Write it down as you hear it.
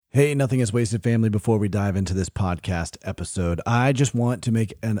Hey, nothing is wasted, family. Before we dive into this podcast episode, I just want to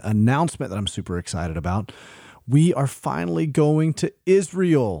make an announcement that I'm super excited about. We are finally going to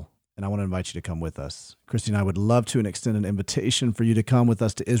Israel, and I want to invite you to come with us. Christy and I would love to extend an invitation for you to come with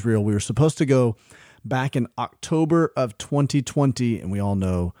us to Israel. We were supposed to go back in October of 2020, and we all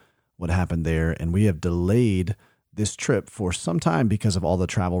know what happened there, and we have delayed this trip for some time because of all the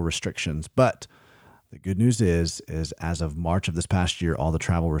travel restrictions. But the good news is as of March of this past year, all the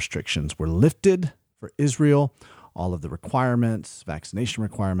travel restrictions were lifted for Israel. All of the requirements, vaccination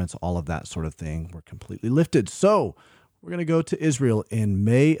requirements, all of that sort of thing were completely lifted. So we're going to go to Israel in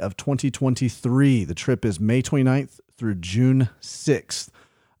May of 2023. The trip is May 29th through June 6th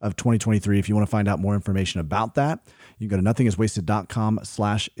of 2023. If you want to find out more information about that, you can go to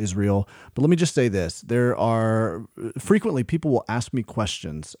nothingiswasted.com/Israel. But let me just say this. There are frequently people will ask me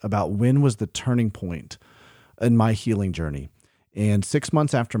questions about when was the turning point in my healing journey. And 6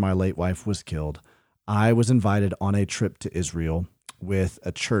 months after my late wife was killed, I was invited on a trip to Israel with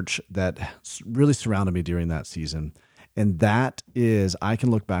a church that really surrounded me during that season. And that is, I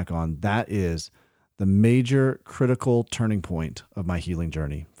can look back on, that is the major critical turning point of my healing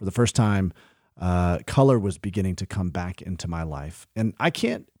journey. For the first time, color was beginning to come back into my life. And I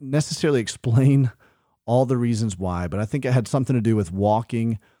can't necessarily explain all the reasons why, but I think it had something to do with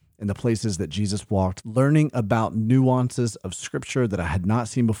walking in the places that Jesus walked, learning about nuances of scripture that I had not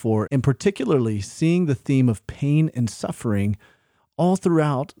seen before, and particularly seeing the theme of pain and suffering all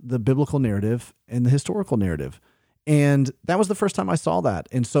throughout the biblical narrative and the historical narrative. And that was the first time I saw that.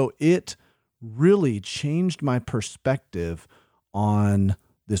 And so it really changed my perspective on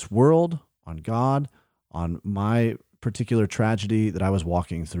this world, on God, on my particular tragedy that I was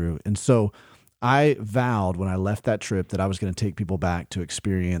walking through. And so I vowed when I left that trip that I was going to take people back to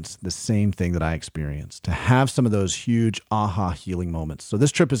experience the same thing that I experienced, to have some of those huge aha healing moments. So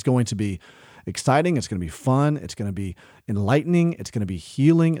this trip is going to be exciting. It's going to be fun. It's going to be enlightening. It's going to be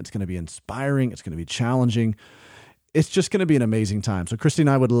healing. It's going to be inspiring. It's going to be challenging. It's just going to be an amazing time. So Christy and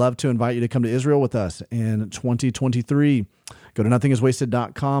I would love to invite you to come to Israel with us in 2023. Go to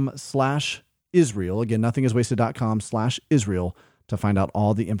nothingiswasted.com/Israel. Again, nothingiswasted.com/Israel to find out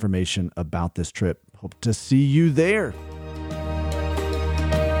all the information about this trip. Hope to see you there.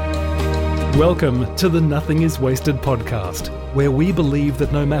 Welcome to the Nothing is Wasted podcast, where we believe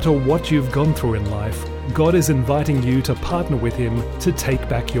that no matter what you've gone through in life, God is inviting you to partner with Him to take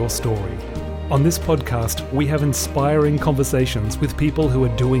back your story. On this podcast, we have inspiring conversations with people who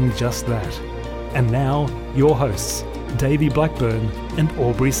are doing just that. And now, your hosts, Davey Blackburn and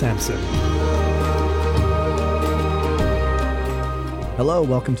Aubrey Sampson. Hello,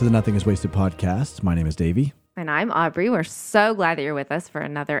 welcome to the Nothing is Wasted podcast. My name is Davey. And I'm Aubrey. We're so glad that you're with us for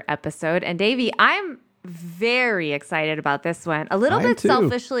another episode. And Davey, I'm very excited about this one. A little bit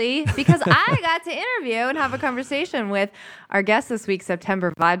selfishly, because I got to interview and have a conversation with our guest this week,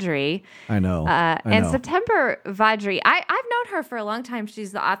 September Vaudrey. I know. And September Vaudrey, I've known her for a long time.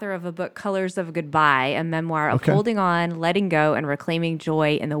 She's the author of a book, Colors of Goodbye, a memoir of holding on, letting go, and reclaiming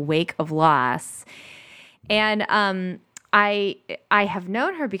joy in the wake of loss. And I have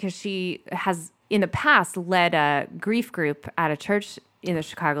known her because she has, in the past, led a grief group at a church in the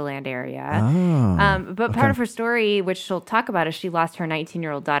Chicagoland area. But part of her story, which she'll talk about, is she lost her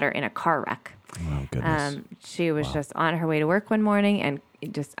 19-year-old daughter in a car wreck. Oh, goodness. She was just on her way to work one morning and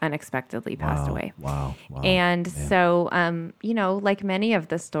just unexpectedly passed away. Wow. And so, like many of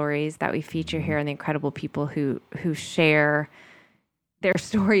the stories that we feature here and the incredible people who share their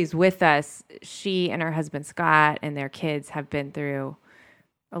stories with us, she and her husband, Scott, and their kids have been through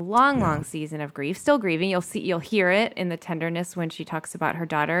a long season of grief, still grieving. You'll hear it in the tenderness when she talks about her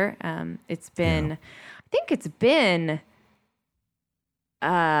daughter. It's been, I think it's been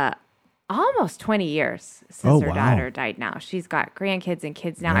almost 20 years since her daughter died now. She's got grandkids and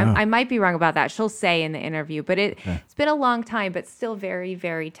kids now. I might be wrong about that. She'll say in the interview, but it's been a long time, but still very,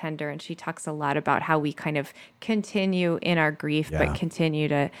 very tender. And she talks a lot about how we kind of continue in our grief, but continue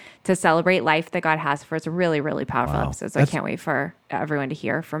to celebrate life that God has for us. Really, really powerful episode. So I can't wait for everyone to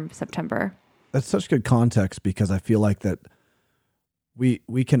hear from September. That's such good context, because I feel like that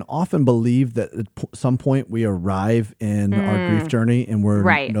we can often believe that at some point we arrive in our grief journey and we're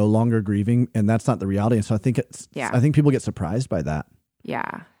no longer grieving, and that's not the reality. And so I think I think people get surprised by that.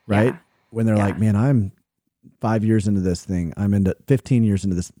 Yeah. Right? Yeah. When they're like, man, I'm 5 years into this thing. I'm into 15 years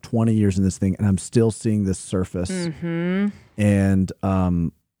into this, 20 years in this thing, and I'm still seeing this surface. Mm-hmm. And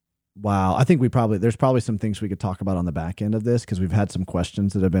wow, I think there's probably some things we could talk about on the back end of this, because we've had some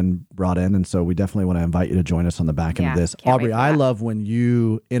questions that have been brought in. And so we definitely want to invite you to join us on the back end of this. Aubrey, I love when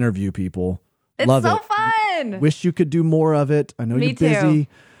you interview people. It's love so it. fun. Wish you could do more of it. I know you're busy.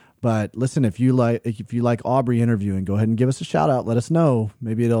 But listen, if you like Aubrey interviewing, go ahead and give us a shout out. Let us know.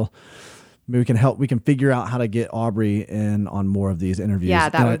 Maybe we can help. We can figure out how to get Aubrey in on more of these interviews. Yeah,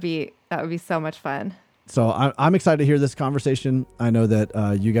 that would be so much fun. So I'm excited to hear this conversation. I know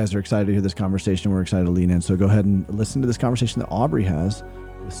that you guys are excited to hear this conversation. We're excited to lean in. So go ahead and listen to this conversation that Aubrey has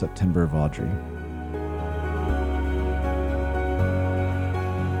with September Vaudrey.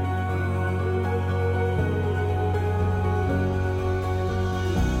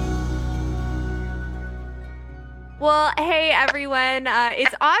 Well, hey, everyone.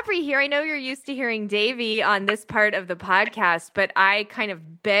 It's Aubrey here. I know you're used to hearing Davey on this part of the podcast, but I kind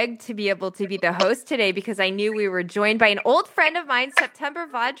of begged to be able to be the host today because I knew we were joined by an old friend of mine, September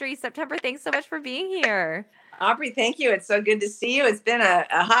Vaudrey. September, thanks so much for being here. Aubrey, thank you. It's so good to see you. It's been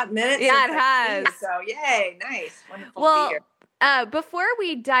a hot minute. Yeah, it has. So, yay. Nice. Wonderful to be here. Before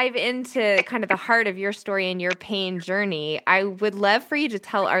we dive into kind of the heart of your story and your pain journey, I would love for you to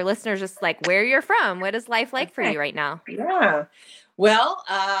tell our listeners just like where you're from. What is life like for you right now? Yeah. Well,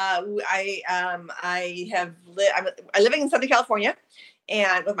 I'm living in Southern California,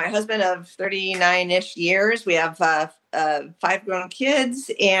 and with my husband of 39-ish years, we have 5 grown kids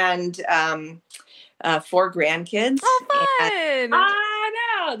and 4 grandkids. Oh, fun! And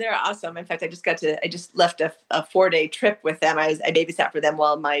I know, they're awesome. In fact, I just left a 4-day trip with them. I babysat for them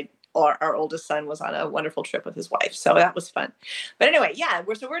while our oldest son was on a wonderful trip with his wife. So that was fun. But anyway, yeah,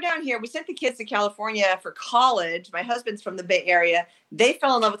 we're down here. We sent the kids to California for college. My husband's from the Bay Area. They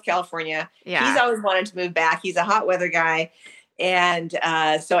fell in love with California. Yeah. He's always wanted to move back. He's a hot weather guy. And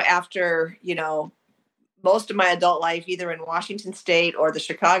so after, most of my adult life, either in Washington State or the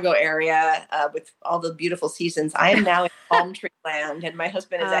Chicago area, with all the beautiful seasons, I am now in palm tree land, and my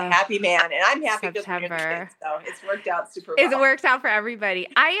husband is a happy man, and I'm happy because we're kids, so it's worked out super well. It's worked out for everybody.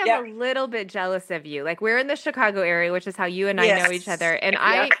 I am a little bit jealous of you. Like, we're in the Chicago area, which is how you and I know each other, and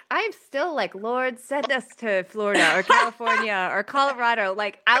I'm still like, Lord, send us to Florida or California or Colorado,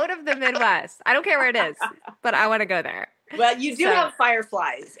 like out of the Midwest. I don't care where it is, but I want to go there. Well, you do have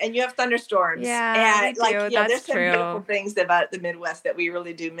fireflies and you have thunderstorms. Yeah, and that's there's some beautiful things about the Midwest that we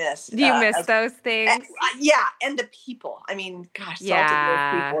really do miss. Do you miss those things? And the people. I mean, gosh,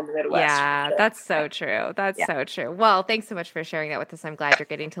 salty people in the Midwest. Yeah, that's so true. That's so true. Well, thanks so much for sharing that with us. I'm glad you're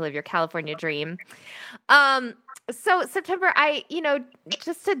getting to live your California dream. So September,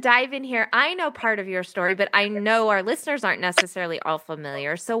 just to dive in here, I know part of your story, but I know our listeners aren't necessarily all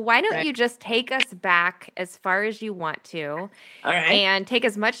familiar. So why don't you just take us back as far as you want to, all right, and take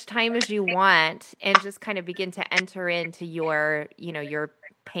as much time as you want, and just kind of begin to enter into your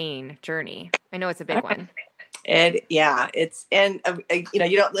pain journey. I know it's a big one. You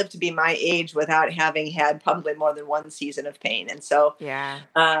don't live to be my age without having had probably more than one season of pain. And so,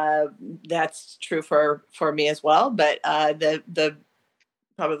 that's true for me as well. But, the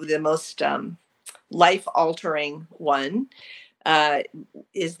probably the most, life altering one,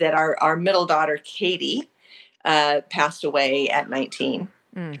 is that our middle daughter, Katie, passed away at 19.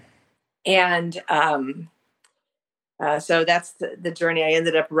 Mm. And, so that's the journey I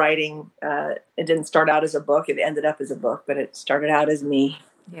ended up writing. It didn't start out as a book. It ended up as a book, but it started out as me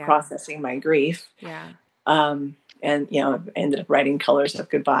processing my grief. Yeah. And, I ended up writing Colors of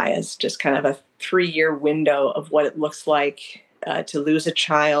Goodbye as just kind of a 3-year window of what it looks like to lose a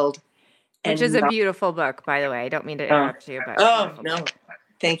child. Which is a beautiful book, by the way. I don't mean to interrupt you, but no,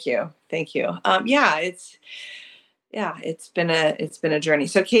 thank you. Thank you. It's been a journey.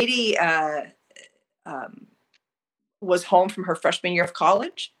 So Katie, was home from her freshman year of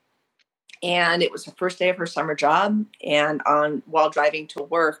college, and it was her first day of her summer job. And while driving to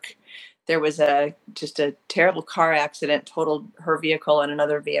work, there was just a terrible car accident, totaled her vehicle and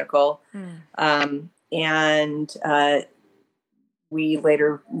another vehicle. And we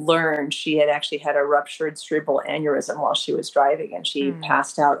later learned she had actually had a ruptured cerebral aneurysm while she was driving, and she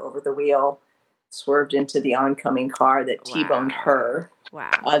passed out over the wheel, swerved into the oncoming car that T-boned her.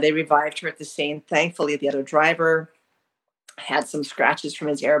 Wow. They revived her at the scene. Thankfully, the other driver had some scratches from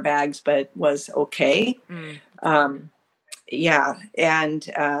his airbags, but was okay.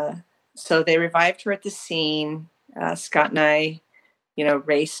 So they revived her at the scene. Scott and I,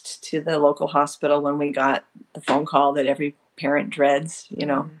 raced to the local hospital when we got the phone call that every parent dreads,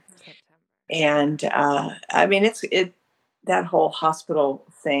 and that whole hospital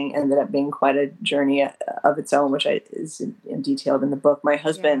thing ended up being quite a journey of its own, which is detailed in the book. My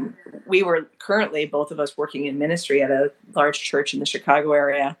husband, we were currently both of us working in ministry at a large church in the Chicago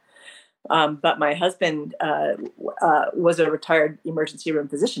area. But my husband was a retired emergency room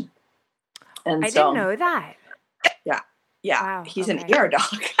physician. And I didn't know that. Yeah. Wow, he's an ER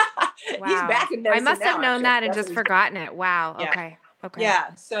doc. Wow. He's back in medicine. I must have known that and just forgotten it. Wow. Yeah. Okay. Okay. Yeah.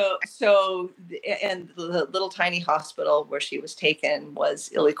 And the little tiny hospital where she was taken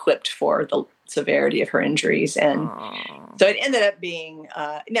was ill-equipped for the severity of her injuries. And so it ended up being,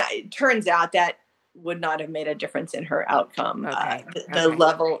 now it turns out that would not have made a difference in her outcome. Okay. The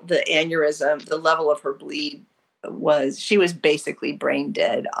level, the aneurysm, the level of her bleed she was basically brain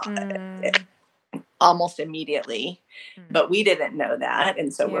dead almost immediately, but we didn't know that.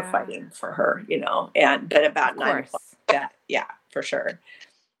 And so we're fighting for her, but about 9 o'clock, for sure.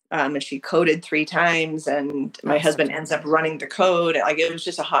 And she coded 3 times, and my husband ends up running the code. Like, it was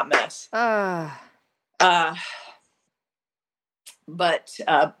just a hot mess. But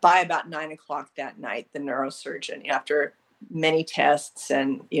by about 9 o'clock that night, the neurosurgeon, after many tests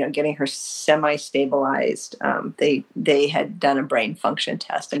and, getting her semi-stabilized, they had done a brain function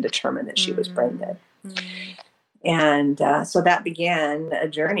test and determined that she was brain dead. And so that began a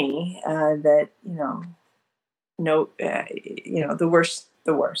journey that, the worst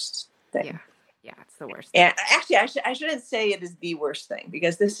thing. Yeah, it's the worst. And actually, I shouldn't say it is the worst thing,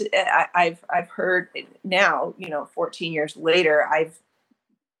 because this I've heard now, 14 years later,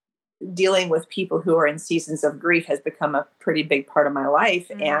 dealing with people who are in seasons of grief has become a pretty big part of my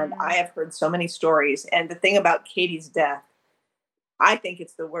life. And I have heard so many stories. And the thing about Katie's death, I think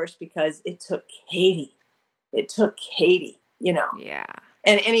it's the worst because it took Katie. Yeah.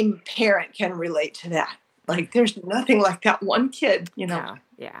 And any parent can relate to that. Like, there's nothing like that one kid, Yeah.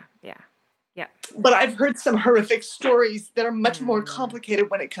 But I've heard some horrific stories that are much more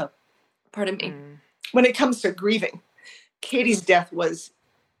complicated when it comes to grieving. Katie's death was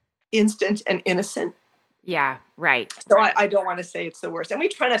instant and innocent. Yeah, right. So I don't want to say it's the worst. And we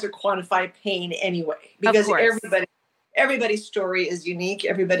try not to quantify pain anyway, because everybody's story is unique.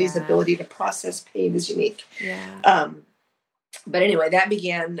 Everybody's ability to process pain is unique. Yeah. But anyway, that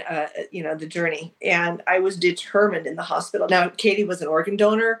began, the journey. And I was determined in the hospital. Now, Katie was an organ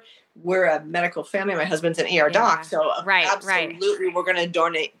donor. We're a medical family. My husband's an ER doc. So absolutely, we're going to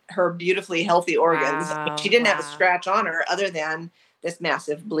donate her beautifully healthy organs. Wow. She didn't have a scratch on her other than this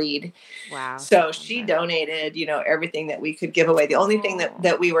massive bleed. Wow. So she donated, everything that we could give away. The only thing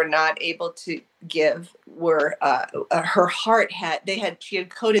that we were not able to give were her heart she had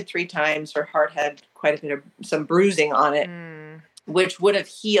coded 3 times. Her heart had quite a bit of some bruising on it, which would have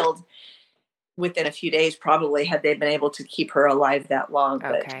healed within a few days, probably, had they been able to keep her alive that long.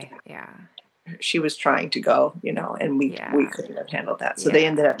 Okay. But she was trying to go, and we couldn't have handled that. So they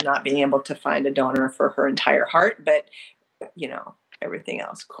ended up not being able to find a donor for her entire heart, but everything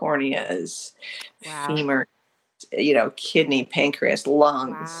else, corneas, femur, kidney, pancreas,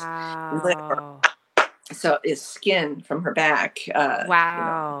 lungs, liver. So is skin from her back.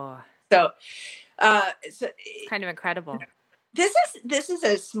 So it's kind of incredible. This is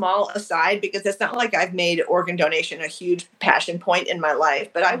a small aside, because it's not like I've made organ donation a huge passion point in my life.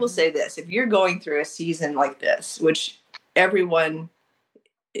 But I will say this: if you're going through a season like this, which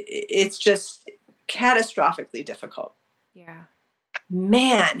it's just catastrophically difficult. Yeah.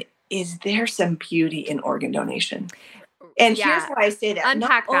 Man, is there some beauty in organ donation? And here's why I say that.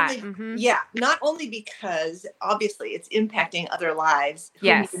 Unpack that. Not only because obviously it's impacting other lives who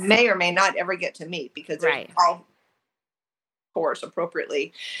you may or may not ever get to meet, because they're all, of course,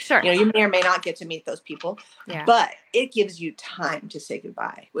 appropriately. Sure. You may or may not get to meet those people. Yeah. But it gives you time to say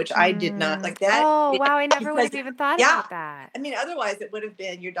goodbye, which I did not like that. Oh, wow. I never would have even thought about that. I mean, otherwise it would have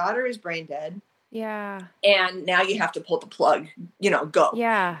been, your daughter is brain dead. Yeah. And now you have to pull the plug, go.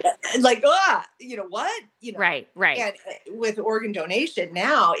 Yeah. Like, what? Right. And with organ donation,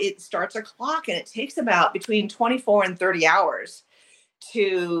 now it starts a clock, and it takes about between 24 and 30 hours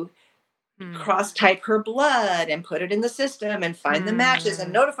to cross-type her blood and put it in the system and find the matches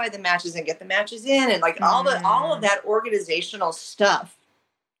and notify the matches and get the matches in. And all of that organizational stuff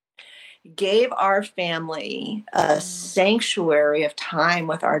gave our family a sanctuary of time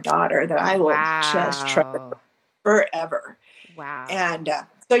with our daughter that I will just treasure forever. Wow. And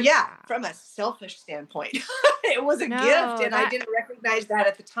from a selfish standpoint, it was a gift, and I didn't recognize that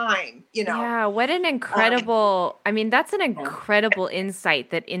at the time, Yeah, what an incredible, that's an incredible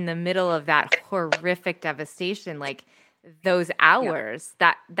insight, that in the middle of that horrific devastation, like those hours,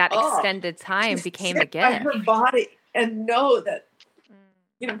 that extended time became a gift. Her body, and know that,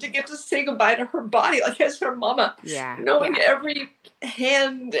 to get to say goodbye to her body, like as her mama, knowing every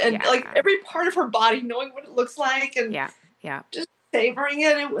hand and like every part of her body, knowing what it looks like, and just savoring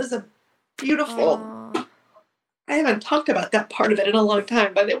it. It was a beautiful. I haven't talked about that part of it in a long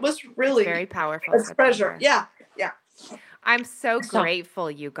time, but it was really very powerful. A treasure. Yeah. I'm so grateful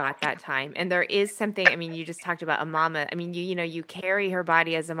you got that time. And there is something, I mean, you just talked about a mama. I mean, you carry her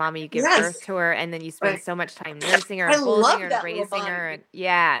body as a mama, you give birth to her, and then you spend so much time nursing her and holding her and raising her. And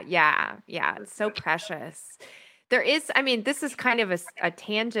yeah. It's so precious. There is, I mean, this is kind of a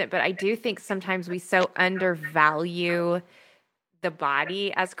tangent, but I do think sometimes we so undervalue the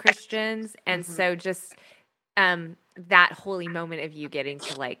body as Christians. And so just that holy moment of you getting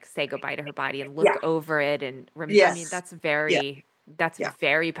to like say goodbye to her body and look over it and remember, I mean, that's very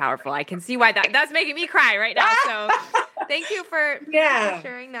powerful. I can see why that's making me cry right now. So thank you for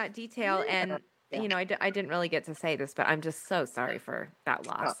sharing that detail. And I didn't really get to say this, but I'm just so sorry for that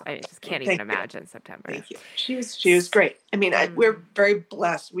loss. I just can't even imagine September. Thank you. She was great. I mean, we're very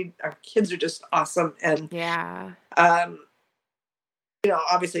blessed. Our kids are just awesome. And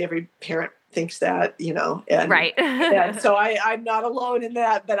obviously every parent thinks that, and right. and so I'm not alone in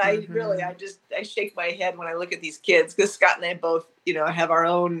that, but I shake my head when I look at these kids, because Scott and I both, have our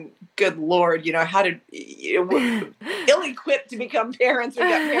own, good Lord, how to, ill-equipped to become parents. We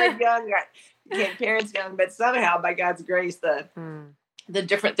got married young, became parents young, but somehow by God's grace, the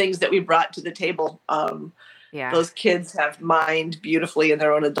different things that we brought to the table, those kids have mined beautifully in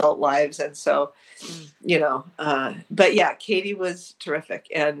their own adult lives. And so, but yeah, Katie was terrific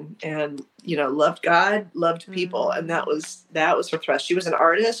and loved God, loved people. And that was her thrust. She was an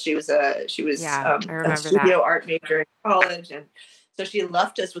artist. She was a studio art major in college. And so she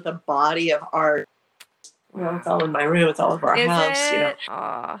left us with a body of art. Wow. It's all in my room. It's all over our house,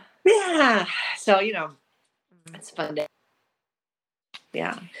 Yeah. So, it's fun day.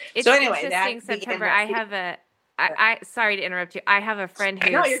 Yeah. It's so anyway, interesting, September. I sorry to interrupt you. I have a friend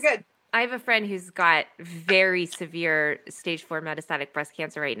who's... No, you're good. I have a friend who's got very severe stage 4 metastatic breast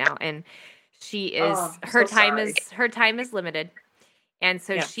cancer right now, and she is her time is limited, and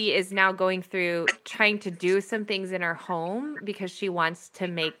so she is now going through trying to do some things in her home because she wants to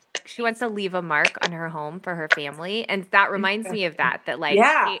leave a mark on her home for her family, and that reminds me of that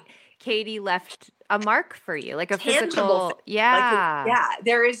Katie left a mark for you, like a physical,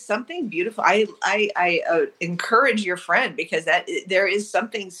 there is something beautiful. I encourage your friend, because there is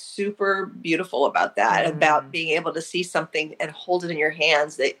something super beautiful about that, about being able to see something and hold it in your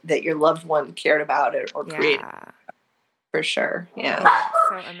hands that your loved one cared about it or created. For sure. Yeah.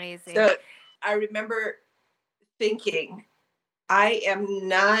 So amazing. So I remember thinking, I am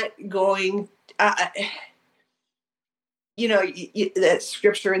not going, that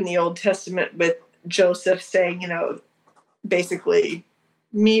scripture in the Old Testament with Joseph saying, basically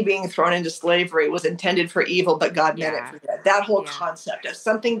me being thrown into slavery was intended for evil, but God meant it for good. That whole concept of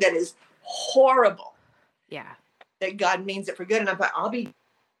something that is horrible. Yeah. That God means it for good. And I thought,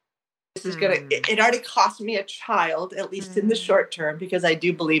 this is going to, it already cost me a child, at least in the short term, because I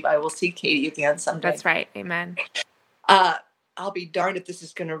do believe I will see Katie again someday. That's right. Amen. I'll be darned if this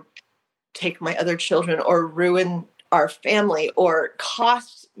is going to take my other children or ruin our family or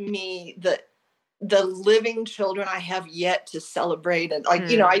cost me the living children I have yet to celebrate. And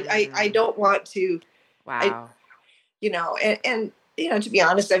I don't want to, and to be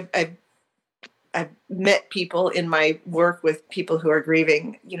honest, I've met people in my work with people who are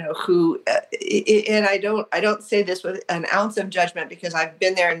grieving, who, and I don't say this with an ounce of judgment, because I've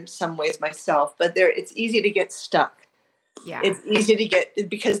been there in some ways myself, but it's easy to get stuck. Yeah. It's easy to get,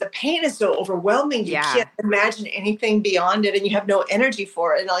 because the pain is so overwhelming. You can't imagine anything beyond it, and you have no energy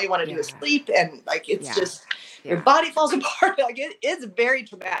for it. And all you want to do is sleep. And it's just, your body falls apart. It's very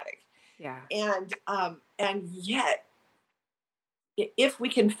traumatic. Yeah. And yet, if we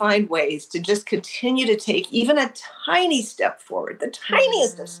can find ways to just continue to take even a tiny step forward, the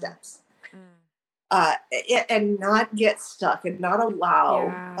tiniest of steps, and not get stuck and not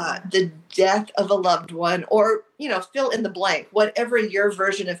allow the death of a loved one, or, fill in the blank, whatever your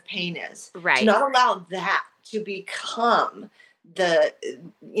version of pain is, to not allow that to become the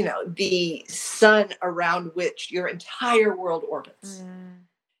sun around which your entire world orbits,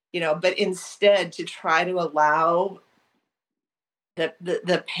 but instead to try to allow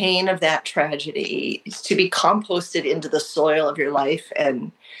the pain of that tragedy to be composted into the soil of your life,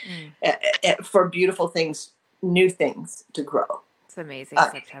 and for beautiful things, new things to grow. It's amazing,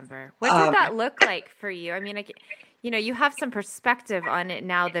 September. What did that look like for you? I mean, you have some perspective on it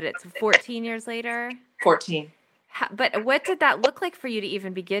now that it's 14 years later. 14. But what did that look like for you to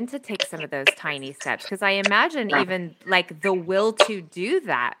even begin to take some of those tiny steps? Because I imagine even like the will to do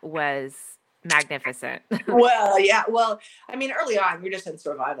that was magnificent. Well, yeah. Well, I mean, early on, you're just in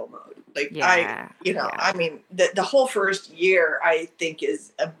survival mode. I mean, the whole first year, I think,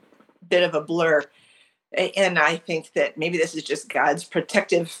 is a bit of a blur. And I think that maybe this is just God's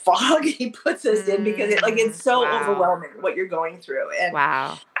protective fog he puts us in, because it's so overwhelming what you're going through. And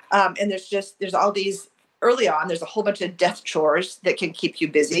and there's all these, early on, there's a whole bunch of death chores that can keep you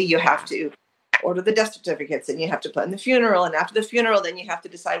busy. You have to order the death certificates, and you have to plan the funeral, and after the funeral, then you have to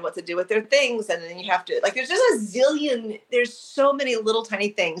decide what to do with their things, and then you have to, like, there's just a zillion, there's so many little tiny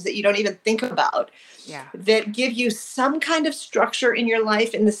things that you don't even think about that give you some kind of structure in your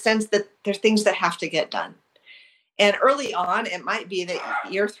life, in the sense that they're things that have to get done. And early on, it might be that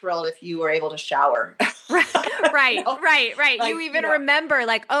you're thrilled if you were able to shower. Right. Like, you even remember,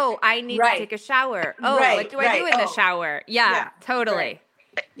 like, oh, I need to take a shower. Oh, what do I do in the shower? Yeah, totally.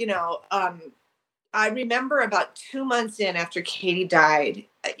 I remember about 2 months in, after Katie died,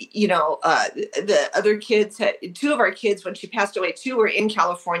 the other kids two of our kids, when she passed away, 2 were in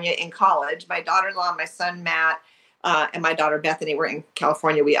California in college. My daughter-in-law, my son, Matt, and my daughter Bethany were in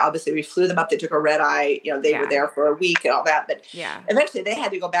California. We flew them up. They took a red eye. They were there for a week and all that. But eventually they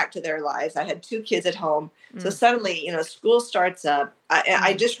had to go back to their lives. I had 2 kids at home. So suddenly, school starts up.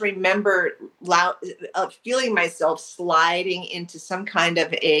 I just remember feeling myself sliding into some kind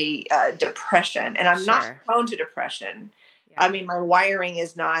of a depression. And I'm not prone to depression. I mean, my wiring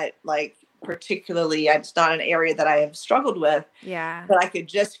is not like particularly, it's not an area that I have struggled with. But I could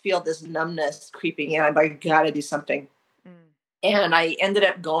just feel this numbness creeping in. I'm like, I gotta do something. And I ended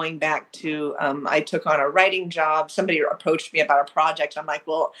up going back to, I took on a writing job. Somebody approached me about a project. I'm like,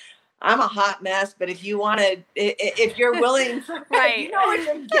 well, I'm a hot mess, but if you want to, if you're willing, you know what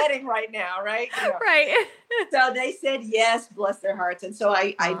you're getting right now, right? So they said yes, bless their hearts. And so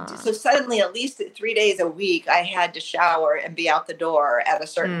so suddenly, at least 3 days a week, I had to shower and be out the door at a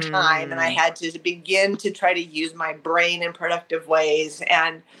certain time. And I had to begin to try to use my brain in productive ways.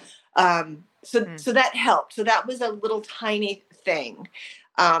 And so that helped. So that was a little tiny thing.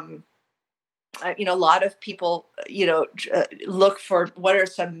 A lot of people, look for what are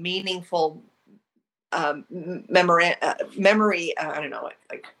some meaningful memory, I don't know,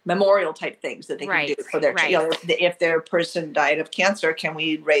 like memorial type things that they can do for their, if their person died of cancer, can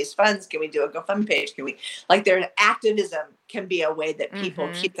we raise funds? Can we do a GoFundMe page? Can we, like, their activism can be a way that people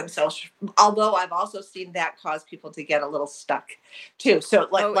keep themselves, although I've also seen that cause people to get a little stuck too. So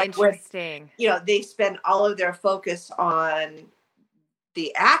interesting. They spend all of their focus on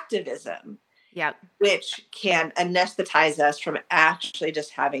the activism, which can anesthetize us from actually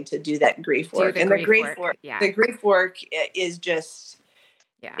just having to do that grief work. The grief work is just,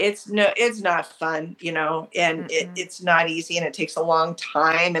 it's not fun, and it's not easy, and it takes a long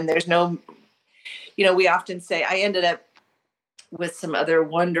time, and there's no, we often say, I ended up with some other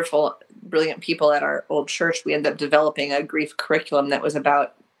wonderful, brilliant people at our old church. We ended up developing a grief curriculum that was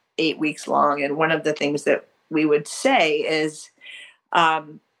about 8 weeks long. And one of the things that we would say is,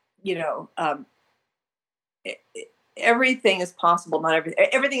 everything is possible. Not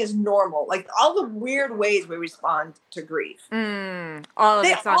everything is normal. Like, all the weird ways we respond to grief. All of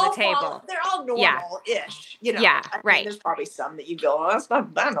it's on the table. They're all normal-ish. I mean, there's probably some that you go, oh, that's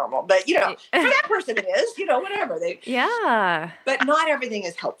not that normal. But, for that person it is, whatever. But not everything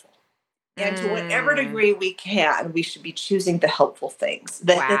is helpful. And to whatever degree we can, we should be choosing the helpful things.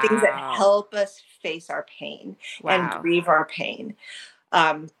 The things that help us face our pain and grieve our pain.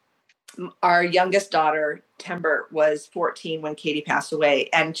 Our youngest daughter, Timber, was 14 when Katie passed away,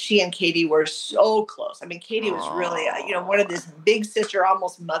 and she and Katie were so close. I mean, Katie was really, one of this big sister,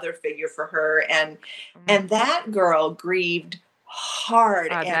 almost mother figure for her, and that girl grieved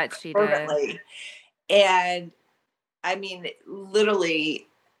hard and fervently. And I mean, literally,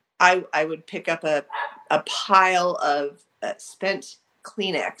 I would pick up a pile of spent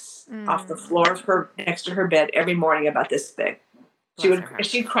Kleenex off the floor of next to her bed every morning, about this big.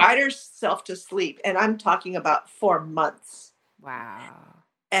 She cried herself to sleep, and I'm talking about 4 months. Wow.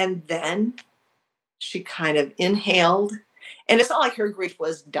 And then she kind of inhaled, and it's not like her grief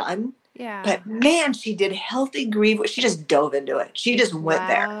was done. But man, she did healthy grief. She just dove into it. She just went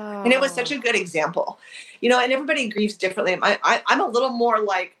there. And it was such a good example. And everybody grieves differently. I'm a little more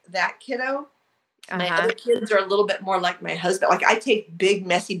like that kiddo. My other kids are a little bit more like my husband. Like, I take big,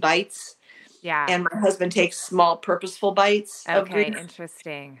 messy bites. And my husband takes small, purposeful bites. Okay,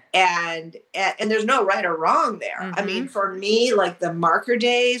 interesting. And there's no right or wrong there. I mean, for me, like, the marker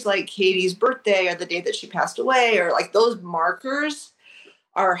days, like Katie's birthday or the day that she passed away, or like those markers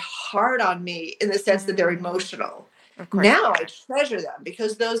are hard on me in the sense that they're emotional. Now I treasure them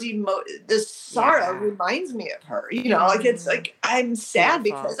because this sorrow reminds me of her, like, it's like, I'm sad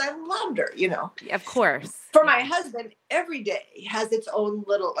because I loved her, Of course. For my husband, every day has its own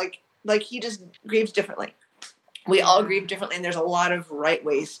little, like he just grieves differently. we all grieve differently, and there's a lot of right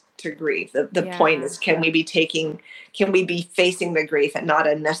ways to grieve. The point is, can we be facing the grief and not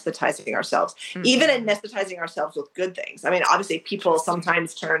anesthetizing ourselves, even anesthetizing ourselves with good things? I mean, obviously people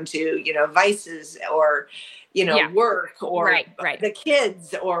sometimes turn to, vices or, work or the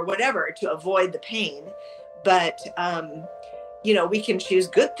kids or whatever to avoid the pain. But, we can choose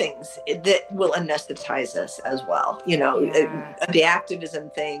good things that will anesthetize us as well. The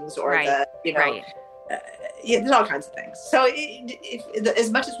activism things or there's all kinds of things. So as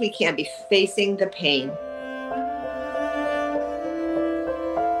much as we can, be facing the pain.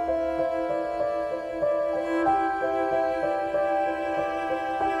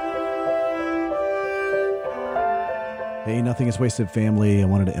 Hey, Nothing is Wasted family. I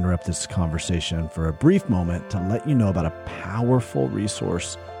wanted to interrupt this conversation for a brief moment to let you know about a powerful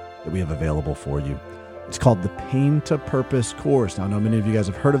resource that we have available for you. It's called the Pain to Purpose course. Now, I know many of you guys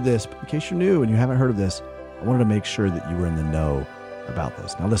have heard of this, but in case you're new and you haven't heard of this, I wanted to make sure that you were in the know about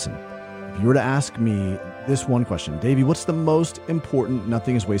this. Now, listen, if you were to ask me this one question, Davey, what's the most important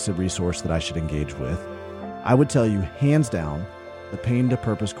Nothing is Wasted resource that I should engage with? I would tell you, hands down, the Pain to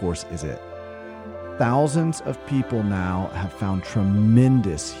Purpose course is it. Thousands of people now have found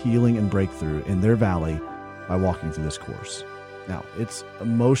tremendous healing and breakthrough in their valley by walking through this course. Now, it's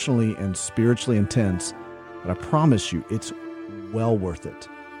emotionally and spiritually intense, but I promise you, it's well worth it.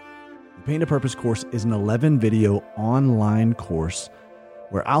 The Pain to Purpose course is an 11-video online course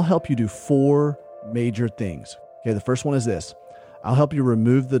where I'll help you do 4 major things. Okay, the first one is this. I'll help you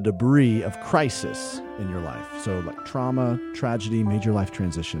remove the debris of crisis in your life. So like trauma, tragedy, major life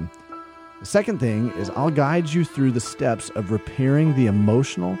transition. The second thing is I'll guide you through the steps of repairing the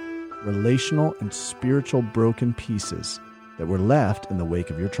emotional, relational, and spiritual broken pieces that were left in the wake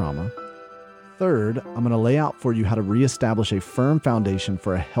of your trauma. Third, I'm going to lay out for you how to reestablish a firm foundation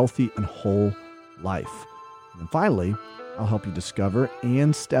for a healthy and whole life. And finally, I'll help you discover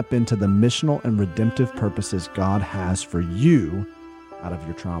and step into the missional and redemptive purposes God has for you out of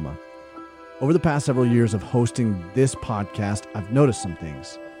your trauma. Over the past several years of hosting this podcast, I've noticed some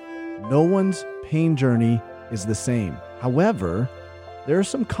things. No one's pain journey is the same. However, there are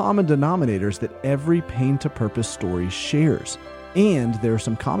some common denominators that every Pain to Purpose story shares. And there are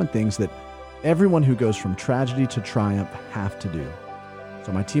some common things that everyone who goes from tragedy to triumph have to do.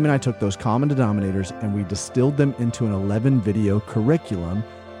 So my team and I took those common denominators and we distilled them into an 11-video curriculum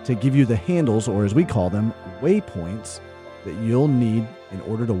to give you the handles, or as we call them, waypoints, that you'll need in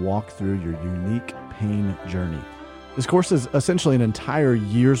order to walk through your unique pain journey. This course is essentially an entire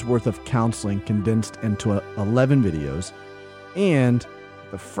year's worth of counseling condensed into 11 videos and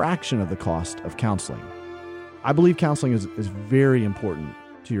the fraction of the cost of counseling. I believe counseling is very important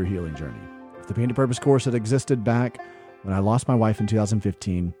to your healing journey. If the Pain to Purpose course had existed back when I lost my wife in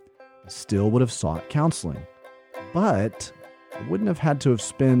 2015, I still would have sought counseling. But I wouldn't have had to have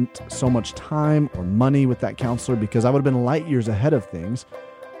spent so much time or money with that counselor because I would have been light years ahead of things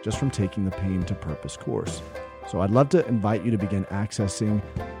just from taking the Pain to Purpose course. So I'd love to invite you to begin accessing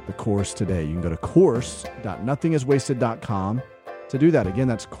the course today. You can go to course.nothingiswasted.com to do that. Again,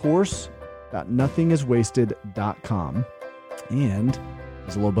 that's course.nothingiswasted.com. And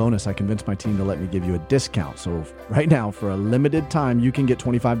as a little bonus, I convinced my team to let me give you a discount. So right now, for a limited time, you can get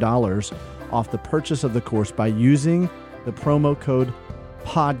 $25 off the purchase of the course by using the promo code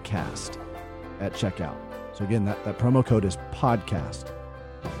PODCAST at checkout. So again, that promo code is PODCAST.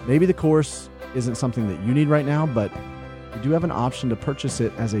 Maybe the course isn't something that you need right now, but you do have an option to purchase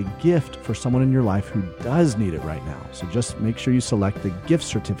it as a gift for someone in your life who does need it right now. So just make sure you select the gift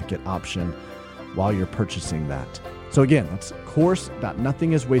certificate option while you're purchasing that. So again, that's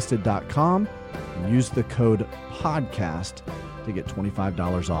course.nothingiswasted.com and use the code PODCAST to get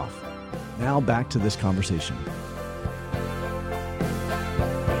 $25 off. Now back to this conversation.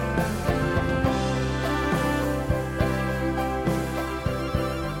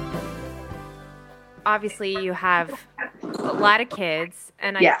 Obviously you have a lot of kids,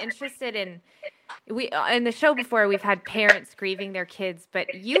 and I'm interested in the show before we've had parents grieving their kids,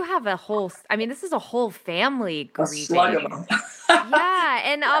 but you have this is a whole family grieving. Yeah,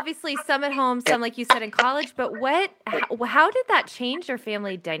 and obviously some at home, some like you said in college, but how did that change your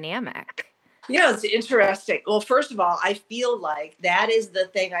family dynamic? It's interesting. Well, first of all, I feel like that is the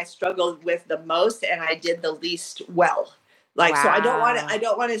thing I struggled with the most and I did the least well. So I don't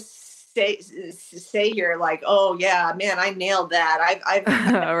want to say here like, oh yeah, man, I nailed that. I've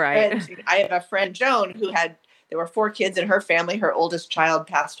right. I have a friend, Joan, there were 4 kids in her family. Her oldest child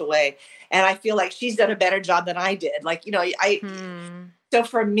passed away. And I feel like she's done a better job than I did. So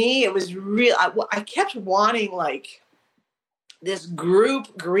for me, it was real. I kept wanting like this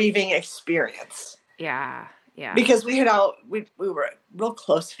group grieving experience. Yeah. Yeah. Because we were a real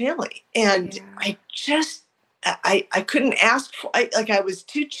close family, and I just, I couldn't ask for, I was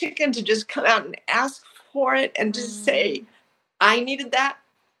too chicken to just come out and ask for it and just say, I needed that.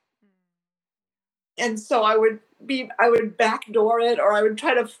 And so I would backdoor it, or I would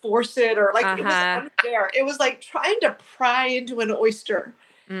try to force it, or like, it was unfair. It was like trying to pry into an oyster,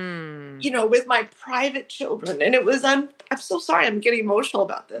 with my private children. And it was, I'm so sorry. I'm getting emotional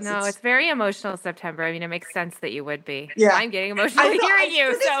about this. No, it's very emotional, September. I mean, it makes sense that you would be. Yeah. I'm getting emotional hearing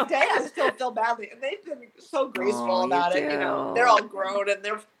you. To this day, I still feel badly. And they've been so graceful about it. They're all grown and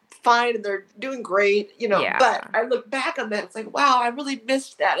they're fine and they're doing great, but I look back on that. It's like, wow, I really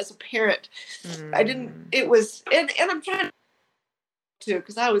missed that as a parent. I didn't, it was, and I'm trying to,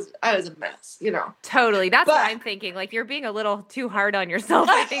 because I was a mess, Totally. That's what I'm thinking. Like, you're being a little too hard on yourself,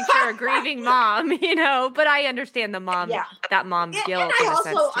 I think, for a grieving mom, but I understand that mom guilt.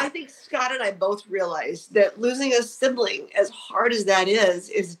 And I think Scott and I both realized that losing a sibling, as hard as that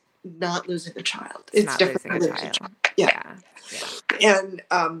is not losing a child. It's different than losing a child. Yeah. And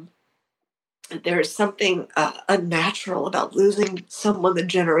there's something unnatural about losing someone the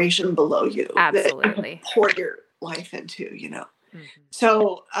generation below you. Absolutely. That you pour your life into,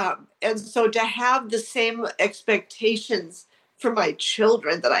 So, and so to have the same expectations for my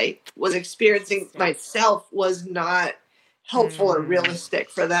children that I was experiencing myself was not helpful or realistic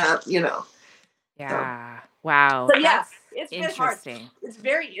for them, Yeah. So, wow. So yeah, it's been hard. It's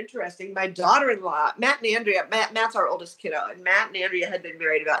very interesting. My daughter-in-law, Matt and Andrea, Matt's our oldest kiddo, and Matt and Andrea had been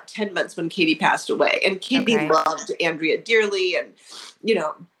married about 10 months when Katie passed away. And Katie loved Andrea dearly. And,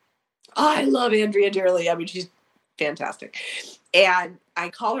 I love Andrea dearly. I mean, she's fantastic. And I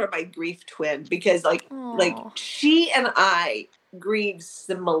call her my grief twin because like she and I grieve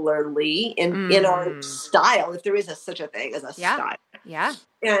similarly in our style, if there is such a thing as a style. Yeah.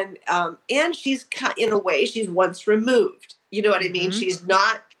 And she's in a way she's once removed. You know what I mean? She's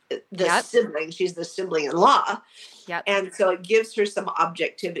not the sibling, she's the sibling-in-law. Yep. And so it gives her some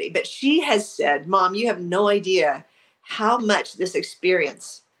objectivity. But she has said, Mom, you have no idea how much this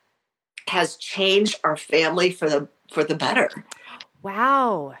experience has changed our family for the better.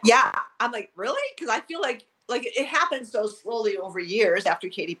 Wow. Yeah. I'm like, really? Because I feel like it happened so slowly over years after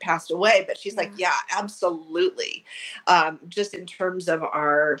Katie passed away. But she's like, yeah, absolutely. Just in terms of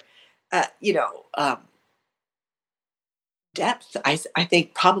our, depth, I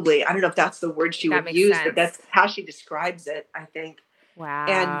think probably, I don't know if that's the word she would use, but that's how she describes it, I think. Wow.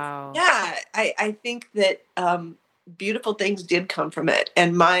 And yeah, I think that beautiful things did come from it.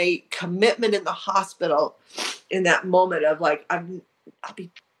 And my commitment in the hospital in that moment of like, I'll be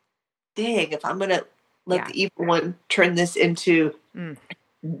dang if I'm going to let the evil one turn this into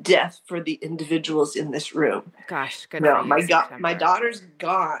death for the individuals in this room. Gosh, good. No, my daughter's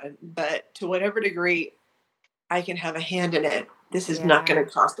gone, but to whatever degree I can have a hand in it, this is not going to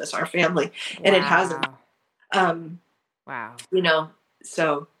cost us our family. And it hasn't. Wow.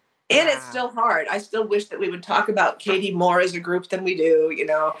 So, and it's still hard. I still wish that we would talk about Katie more as a group than we do,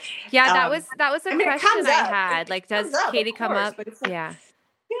 Yeah, that was a question I had. Like, does Katie come up? But it's like,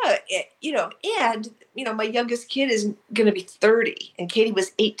 and my youngest kid is going to be 30 and Katie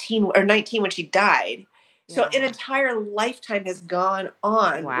was 18 or 19 when she died. So an entire lifetime has gone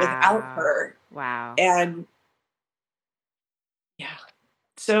on without her. Wow. And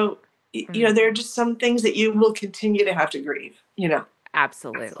so, there are just some things that you will continue to have to grieve,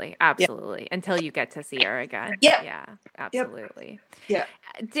 Absolutely. Absolutely. Until you get to see her again. Yeah. Absolutely. Yeah.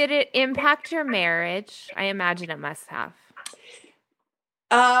 Did it impact your marriage? I imagine it must have.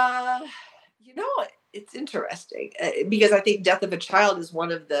 It's interesting because I think death of a child is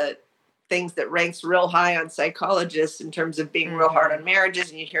one of the things that ranks real high on psychologists in terms of being real hard on marriages.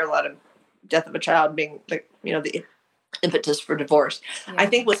 And you hear a lot of death of a child being the impetus for divorce. Yeah. I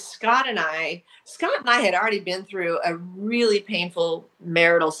think with Scott and I had already been through a really painful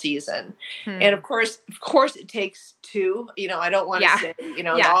marital season. And of course it takes two, I don't want to say,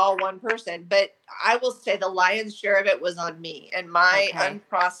 all one person, but I will say the lion's share of it was on me and my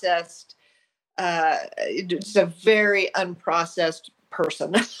unprocessed, it's a very unprocessed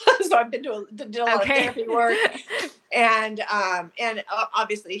person. So I've been doing a lot of therapy work and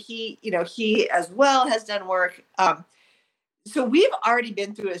obviously he as well has done work. So we've already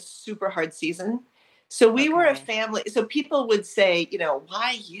been through a super hard season. So we were a family. So people would say,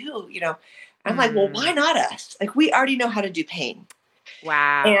 why you, I'm like, well, why not us? Like we already know how to do pain.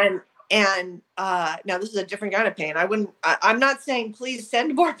 Wow. And now this is a different kind of pain. I'm not saying please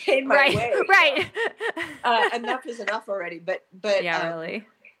send more pain my way. Right. Enough is enough already. But yeah, really.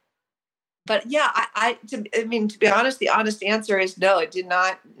 but yeah, I mean, to be honest, the honest answer is no. It did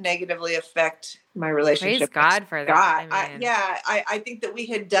not negatively affect my relationship. Praise God for that. I think that we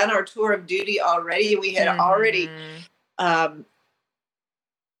had done our tour of duty already. We had already,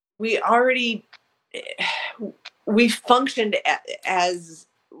 we functioned as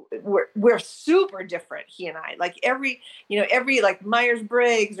we're super different. He and I, like every like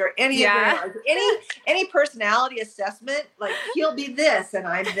Myers-Briggs or any personality assessment, like he'll be this and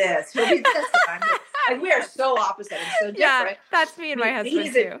I'm this. He'll be this and I'm this. Like we are so opposite and so different. Yeah, that's me and my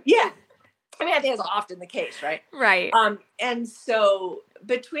husband too. I mean, I think that's often the case, right? Right. And so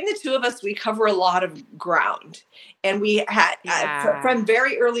between the two of us, we cover a lot of ground, and we had from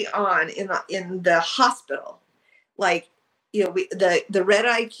very early on in the hospital, like, the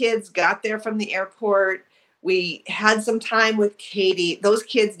red-eye kids got there from the airport. We had some time with Katie. Those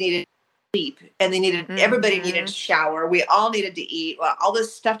kids needed sleep, and they needed everybody needed to shower. We all needed to eat. Well, all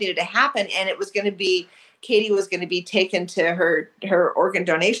this stuff needed to happen, and it was going to be. Katie was going to be taken to her organ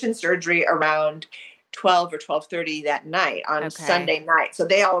donation surgery around 12 or 12:30 that night on Sunday night. So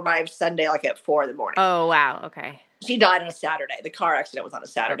they all arrived Sunday, like at 4 a.m. Oh, wow. Okay. She died on a Saturday. The car accident was on a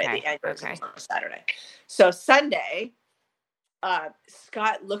Saturday. The aneurysm was on a Saturday. So Sunday,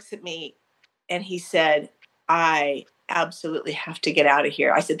 Scott looks at me and he said, I absolutely have to get out of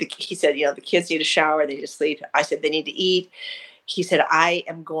here. I said, he said, the kids need a shower. They need to sleep. I said, they need to eat. He said, I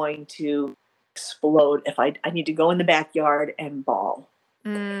am going to explode if I need to go in the backyard and bawl.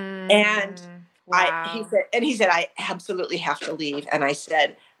 And wow. he said, I absolutely have to leave. And I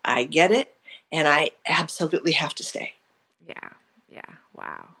said, I get it. And I absolutely have to stay. Yeah.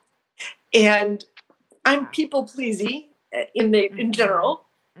 Wow. And I'm people pleasing in general.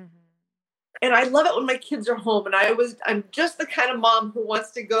 And I love it when my kids are home. And I'm just the kind of mom who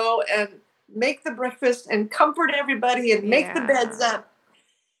wants to go and make the breakfast and comfort everybody and make the beds up.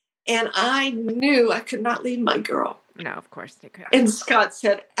 And I knew I could not leave my girl. No, of course they could. And Scott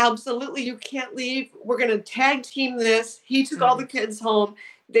said, absolutely, you can't leave. We're going to tag team this. He took all the kids home.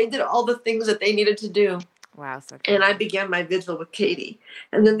 They did all the things that they needed to do. Wow. So cool. And I began my vigil with Katie.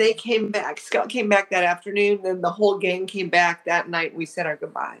 And then they came back. Scott came back that afternoon. Then the whole gang came back that night. We said our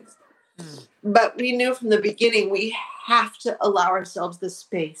goodbyes. But we knew from the beginning we have to allow ourselves the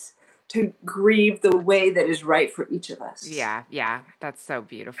space to grieve the way that is right for each of us. Yeah. That's so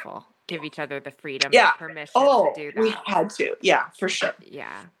beautiful. Give each other the freedom and permission to do that. We had to. Yeah, for sure.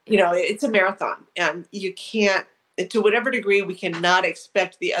 Yeah. It's a marathon, and you can't, to whatever degree, we cannot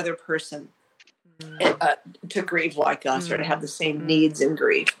expect the other person to grieve like us or to have the same needs and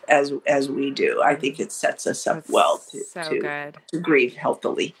grief as we do. I think it sets us up to grieve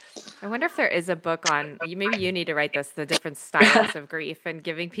healthily. I wonder if there is a book on, maybe you need to write this, the different styles of grief and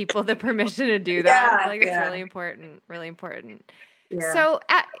giving people the permission to do that. It's really important, really important. Yeah. So,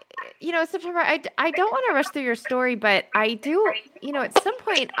 September, I don't want to rush through your story, but I do, at some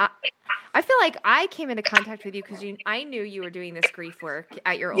point, I feel like I came into contact with you because I knew you were doing this grief work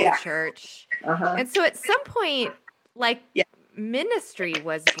at your old church. And so at some point, ministry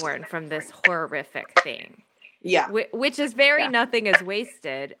was born from this horrific thing. Yeah. Which is very Nothing is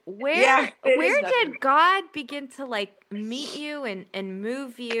Wasted. Where did God begin to meet you and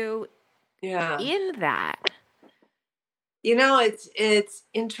move you in that? It's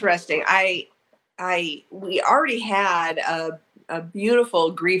interesting. We already had a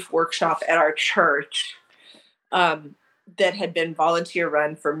beautiful grief workshop at our church that had been volunteer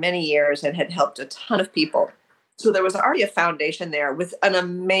run for many years and had helped a ton of people. So there was already a foundation there with an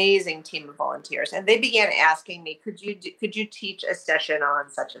amazing team of volunteers, and they began asking me, "Could you teach a session on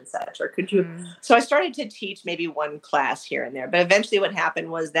such and such, or could you?" So I started to teach maybe one class here and there, but eventually, what happened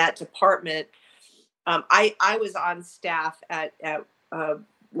was that department. I was on staff at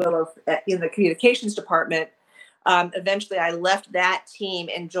Willow in the communications department. Eventually, I left that team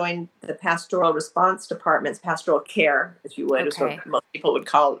and joined the pastoral response department's pastoral care, if you would, is what most people would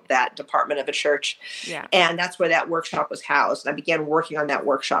call that department of a church. Yeah. And that's where that workshop was housed. And I began working on that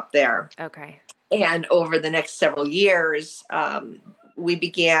workshop there. Okay. And over the next several years, we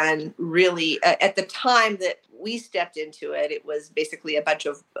began really, at the time that we stepped into it, it was basically a bunch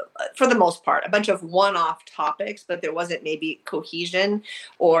of, for the most part, a bunch of one-off topics, but there wasn't maybe cohesion,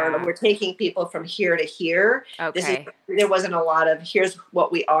 or we're taking people from here to here. Okay. There wasn't a lot of, here's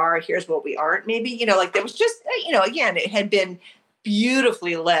what we are, here's what we aren't, maybe, there was just, again, it had been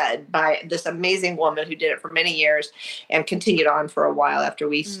beautifully led by this amazing woman who did it for many years and continued on for a while after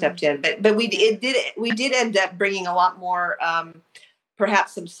we stepped in. But we did end up bringing a lot more,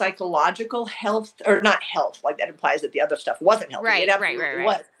 perhaps some psychological health, or not health, like that implies that the other stuff wasn't healthy. Right.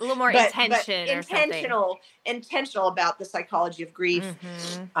 Was. A little more intention or something. Intentional about the psychology of grief.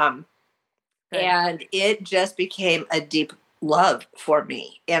 Mm-hmm. And it just became a deep love for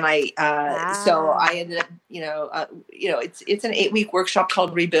me. And so I ended up, it's an 8-week workshop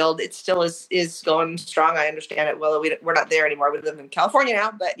called Rebuild. It still is going strong. I understand it. Well, we're not there anymore. We live in California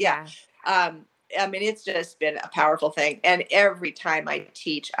now, but yeah. I mean, it's just been a powerful thing. And every time I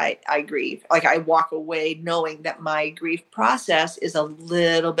teach, I grieve. Like, I walk away knowing that my grief process is a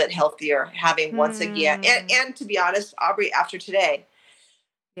little bit healthier, having once again. And to be honest, Aubrey, after today,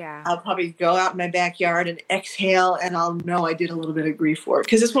 I'll probably go out in my backyard and exhale, and I'll know I did a little bit of grief work,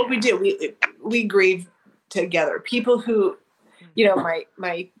 because it's what we do. We grieve together. People who,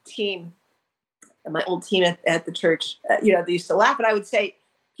 my team, my old team at the church, they used to laugh, and I would say,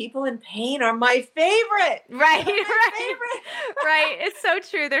 people in pain are my favorite. Right. Right. It's so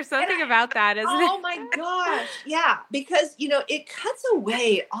true. There's something about that, isn't it? Oh my gosh. Yeah. Because, it cuts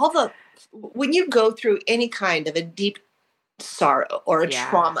away when you go through any kind of a deep sorrow or a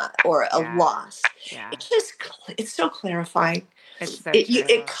trauma or a loss, it's so clarifying. It's so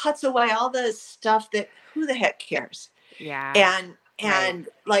it cuts away all the stuff that who the heck cares. And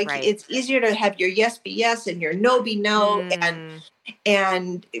it's easier to have your yes be yes and your no be no,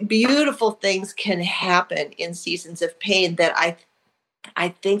 and beautiful things can happen in seasons of pain that I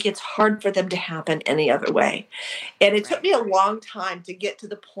think it's hard for them to happen any other way. And it took me a long time to get to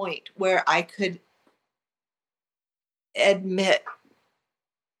the point where I could admit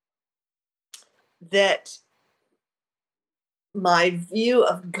that my view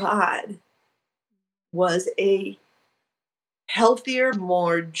of God was a healthier,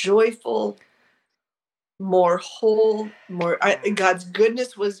 more joyful, more whole, God's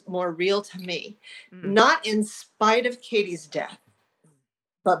goodness was more real to me, not in spite of Katie's death,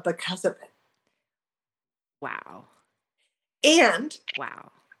 but because of it. Wow. And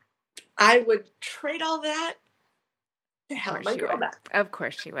I would trade all that to have my girl back. Of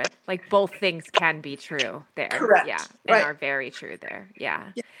course she would. Like, both things can be true there. Correct. Yeah. And are very true there.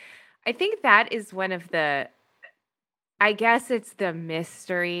 Yeah. I think that is one of I guess it's the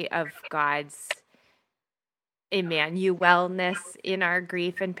mystery of God's Emmanuelness in our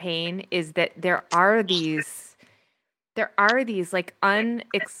grief and pain, is that there are these like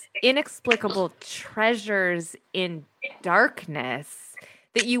inexplicable treasures in darkness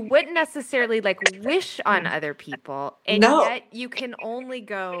that you wouldn't necessarily like wish on other people. And yet you can only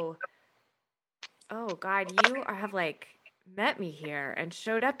go, oh God, you have like met me here and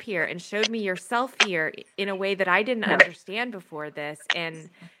showed up here and showed me yourself here in a way that I didn't understand before this. And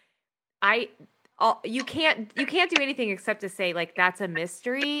you can't do anything except to say, like, that's a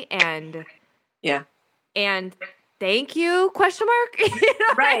mystery, and and thank you, question mark. You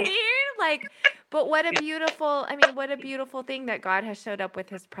know what I mean? Like, but what a beautiful thing that God has showed up with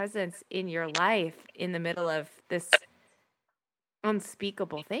his presence in your life in the middle of this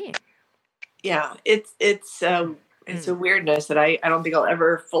unspeakable thing. Yeah, it's a weirdness that I don't think I'll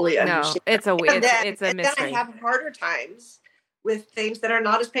ever fully understand. No, it's a mystery. And then I have harder times with things that are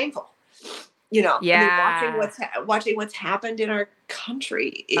not as painful. I mean, watching what's happened in our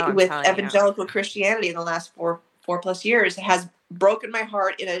country with evangelical Christianity in the last four plus years has broken my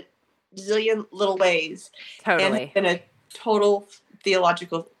heart in a zillion little ways. Totally. And been a total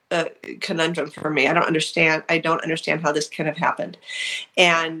theological conundrum for me. I don't understand how this can have happened.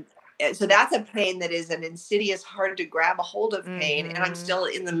 And so that's a pain that is an insidious, hard to grab a hold of pain. And I'm still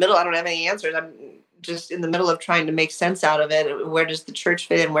in the middle. I don't have any answers. I'm just in the middle of trying to make sense out of it. Where does the church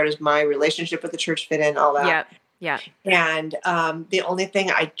fit in? Where does my relationship with the church fit in? All that. Yeah. And the only thing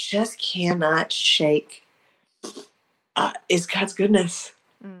I just cannot shake is God's goodness.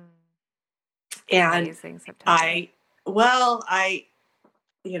 And I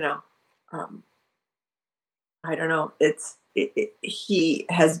don't know. He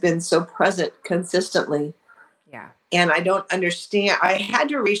has been so present consistently. Yeah. And I don't understand. I had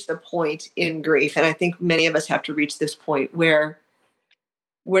to reach the point in grief, and I think many of us have to reach this point where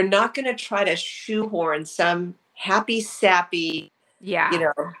we're not going to try to shoehorn some happy, sappy,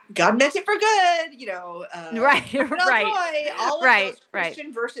 God meant it for good, right. Joy, all of those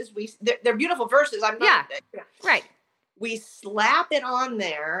Christian verses, they're beautiful verses. I'm not, right. We slap it on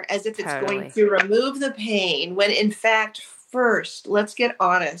there as if it's going to remove the pain, when in fact, first, let's get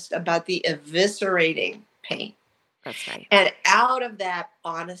honest about the eviscerating pain. That's right. And out of that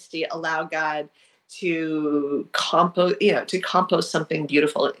honesty, allow God to compost something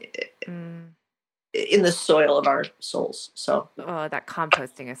beautiful in the soil of our souls. So, that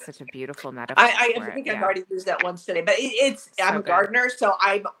composting is such a beautiful metaphor. I think I've already used that once today, but I'm a gardener, so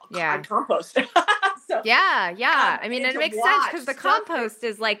I compost. So, I mean, it makes sense because the compost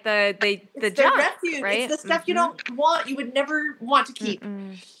is like the junk, refuge, right? It's the stuff you don't want, you would never want to keep.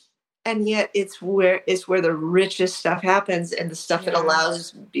 And yet it's where the richest stuff happens, and the stuff that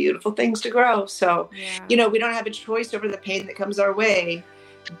allows beautiful things to grow. So, we don't have a choice over the pain that comes our way,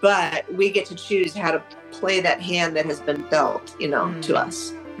 but we get to choose how to play that hand that has been dealt, to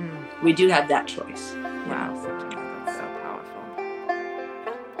us. We do have that choice. Wow. That's so powerful.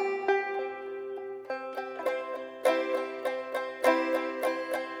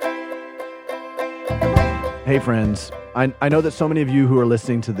 Hey, friends. I know that so many of you who are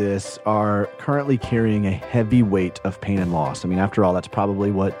listening to this are currently carrying a heavy weight of pain and loss. I mean, after all, that's probably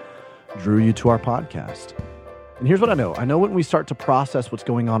what drew you to our podcast. And here's what I know. I know when we start to process what's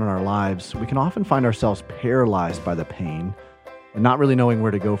going on in our lives, we can often find ourselves paralyzed by the pain and not really knowing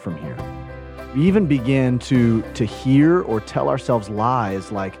where to go from here. We even begin to hear or tell ourselves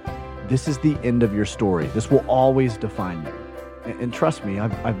lies like, this is the end of your story. This will always define you. And trust me,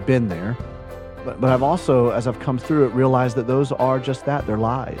 I've been there. But I've also, as I've come through it, realized that those are just that. They're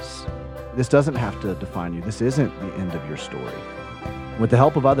lies. This doesn't have to define you. This isn't the end of your story. With the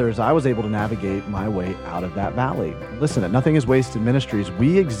help of others, I was able to navigate my way out of that valley. Listen, at Nothing is Wasted Ministries,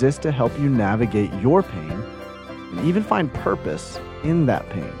 we exist to help you navigate your pain and even find purpose in that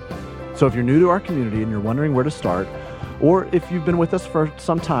pain. So if you're new to our community and you're wondering where to start, or if you've been with us for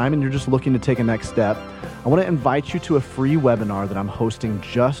some time and you're just looking to take a next step, I want to invite you to a free webinar that I'm hosting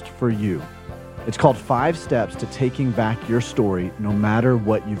just for you. It's called 5 Steps to Taking Back Your Story, No Matter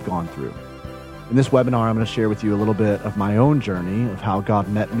What You've Gone Through. In this webinar, I'm going to share with you a little bit of my own journey, of how God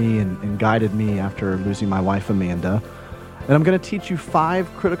met me and guided me after losing my wife, Amanda. And I'm going to teach you 5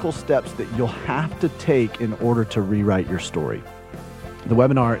 critical steps that you'll have to take in order to rewrite your story. The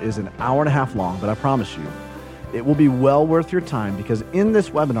webinar is an hour and a half long, but I promise you, it will be well worth your time, because in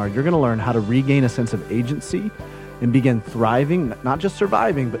this webinar, you're going to learn how to regain a sense of agency and begin thriving, not just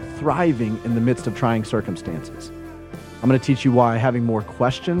surviving, but thriving in the midst of trying circumstances. I'm going to teach you why having more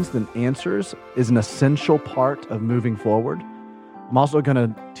questions than answers is an essential part of moving forward. I'm also going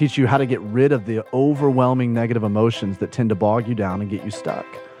to teach you how to get rid of the overwhelming negative emotions that tend to bog you down and get you stuck.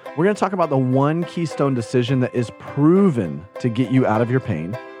 We're going to talk about the one keystone decision that is proven to get you out of your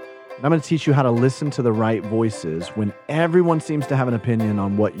pain. And I'm going to teach you how to listen to the right voices when everyone seems to have an opinion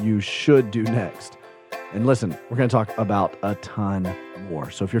on what you should do next. And listen, we're going to talk about a ton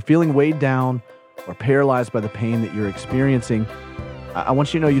more. So if you're feeling weighed down or paralyzed by the pain that you're experiencing, I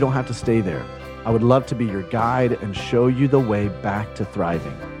want you to know you don't have to stay there. I would love to be your guide and show you the way back to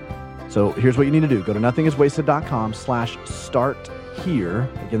thriving. So here's what you need to do. Go to nothingiswasted.com/start here.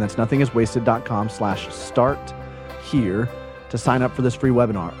 Again, that's nothingiswasted.com/start here to sign up for this free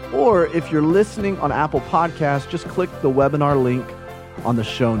webinar. Or if you're listening on Apple Podcasts, just click the webinar link on the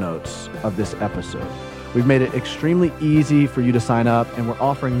show notes of this episode. We've made it extremely easy for you to sign up, and we're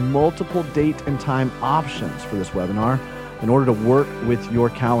offering multiple date and time options for this webinar in order to work with your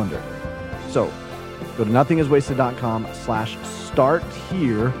calendar. So go to nothingiswasted.com/start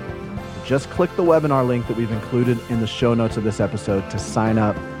here. Just click the webinar link that we've included in the show notes of this episode to sign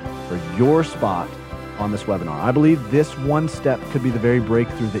up for your spot on this webinar. I believe this one step could be the very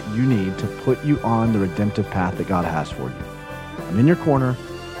breakthrough that you need to put you on the redemptive path that God has for you. I'm in your corner.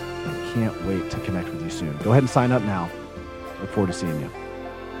 I can't wait to connect with you soon. Go ahead and sign up now. Look forward to seeing you.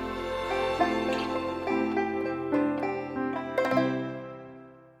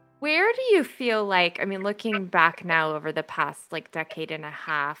 Where do you feel like, I mean, looking back now over the past decade and a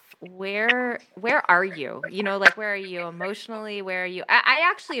half, where are you? Where are you emotionally? Where are you? I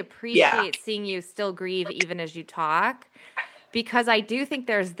actually appreciate seeing you still grieve even as you talk, because I do think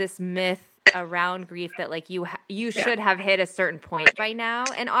there's this myth around grief that you should have hit a certain point by now,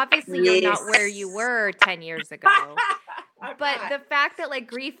 and obviously you're not where you were 10 years ago. But the fact that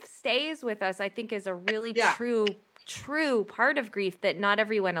grief stays with us, I think, is a really true part of grief that not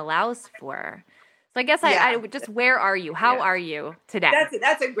everyone allows for. So I guess I just, where are you? How are you today?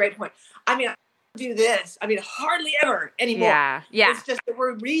 That's a great point. I mean, I do this. I mean, hardly ever anymore. Yeah. It's just that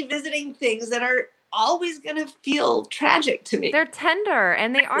we're revisiting things that are always going to feel tragic to me. They're tender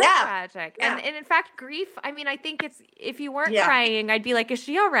and they are tragic. Yeah. And in fact, grief, I mean, I think it's, if you weren't crying, I'd be like, is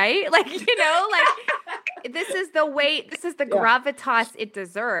she all right? This is the weight, this is the gravitas it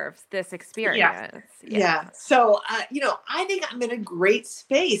deserves, this experience. Yeah. So, I think I'm in a great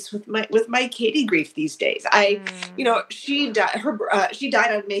space with my Katie grief these days. She died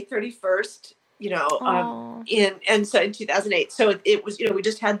on May 31st. In 2008. So it was, we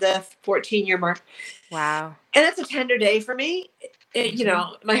just had the 14-year mark. Wow. And that's a tender day for me.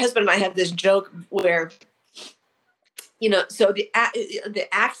 My husband and I have this joke where, so the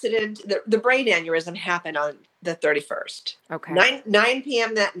accident, the brain aneurysm happened on the 31st. Okay. 9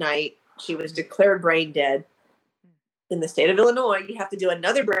 p.m. that night, she was declared brain dead. in the state of Illinois, you have to do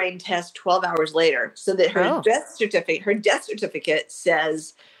another brain test 12 hours later, so that her death certificate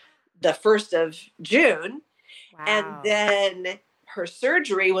says the 1st of June. Wow. And then her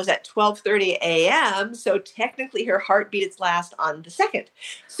surgery was at 12:30 a.m. So technically her heart beat its last on the 2nd.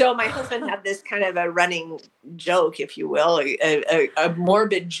 So my husband had this kind of a running joke, if you will, a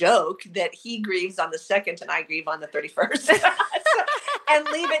morbid joke that he grieves on the 2nd and I grieve on the 31st. And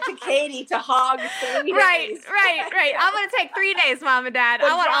leave it to Katie to hog 3 days. Right. I'm going to take 3 days, Mom and Dad.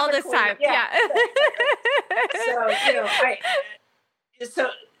 I want all this time. Yeah. So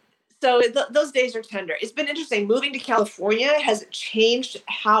those days are tender. It's been interesting. Moving to California has changed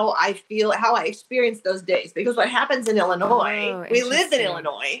how I feel, how I experience those days. Because what happens in Illinois, we lived in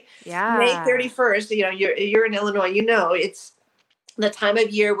Illinois. Yeah. May 31st, you're in Illinois, it's the time of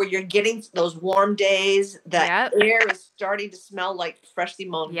year where you're getting those warm days. The air is starting to smell like freshly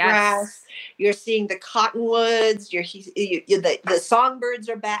mown grass. You're seeing the cottonwoods. The songbirds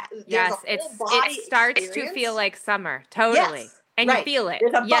are back. Yes, it starts to feel like summer. Totally. Yes. And you feel it.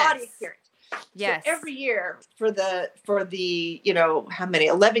 There's a body experience. Yes. So every year for the how many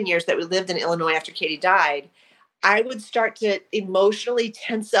 11 years that we lived in Illinois after Katie died, I would start to emotionally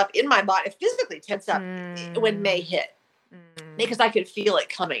tense up in my body, physically tense up when May hit. Because I could feel it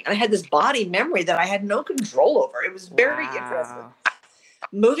coming. And I had this body memory that I had no control over. It was very interesting.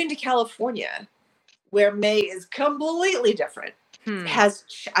 Moving to California, where May is completely different, I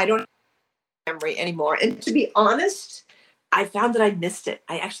don't have memory anymore. And to be honest, I found that I missed it.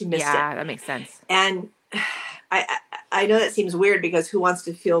 I actually missed it. Yeah, that makes sense. And I know that seems weird because who wants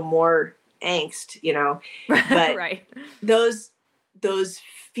to feel more angst, But right. Those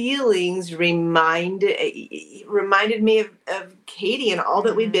feelings reminded me of Katie and all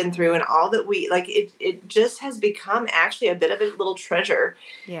that we've been through and all that it just has become actually a bit of a little treasure.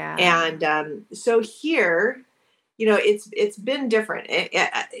 Yeah. And so here, it's been different.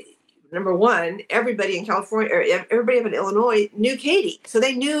 Number one, everybody in California, or everybody up in Illinois knew Katie. So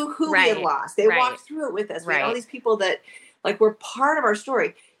they knew who we had lost. They walked through it with us. We had all these people that were part of our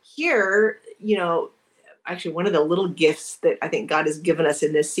story. Here, actually one of the little gifts that I think God has given us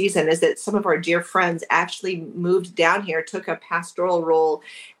in this season is that some of our dear friends actually moved down here, took a pastoral role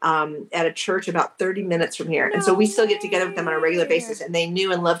at a church about 30 minutes from here. And so we still get together with them on a regular basis, and they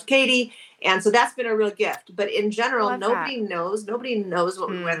knew and loved Katie. And so that's been a real gift. But in general, nobody knows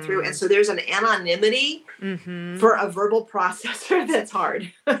what we went through. And so there's an anonymity for a verbal processor that's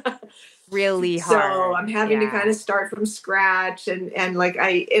hard. Really hard. So I'm having to kind of start from scratch I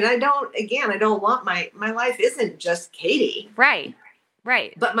don't want my life isn't just Katie. Right.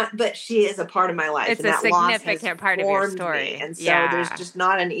 But she is a part of my life. It's a significant part of your story. And so there's just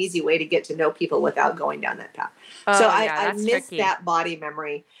not an easy way to get to know people without going down that path. So I miss that body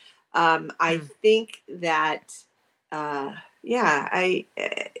memory. I think that,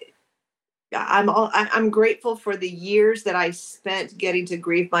 I'm grateful for the years that I spent getting to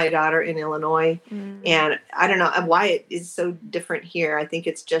grieve my daughter in Illinois. And I don't know why it is so different here. I think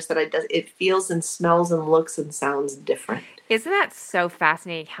it's just that it feels and smells and looks and sounds different. Isn't that so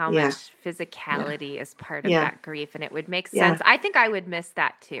fascinating how much physicality is part of that grief? And it would make sense. I think I would miss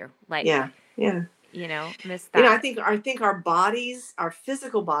that too. Miss that. I think our bodies, our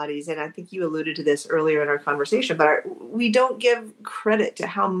physical bodies, and I think you alluded to this earlier in our conversation, but we don't give credit to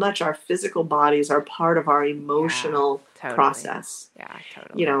how much our physical bodies are part of our emotional process. Yeah,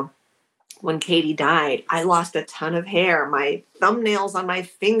 totally. When Katie died, I lost a ton of hair. My thumbnails on my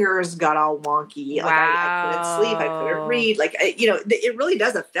fingers got all wonky. Wow. I couldn't sleep. I couldn't read. It really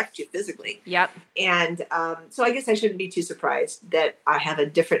does affect you physically. Yep. And so I guess I shouldn't be too surprised that I have a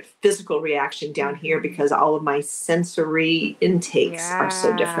different physical reaction down here because all of my sensory intakes are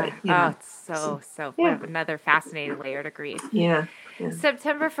so different. It's so another fascinating layer to grief. Yeah.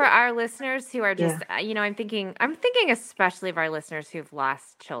 September, for our listeners who are just, I'm thinking especially of our listeners who've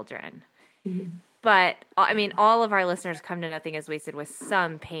lost children. But all of our listeners come to Nothing Is Wasted with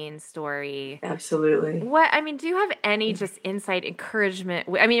some pain story. Absolutely. Do you have any just insight, encouragement?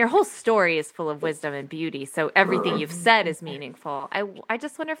 Your whole story is full of wisdom and beauty, so everything you've said is meaningful. I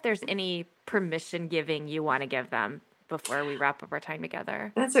just wonder if there's any permission giving you want to give them before we wrap up our time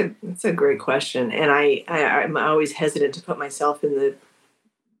together. That's a great question, and I'm always hesitant to put myself in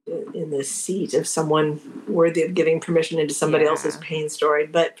the seat of someone worthy of giving permission into somebody else's pain story.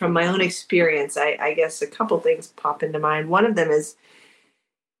 But from my own experience, I guess a couple things pop into mind. One of them is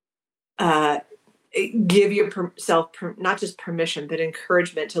give yourself not just permission, but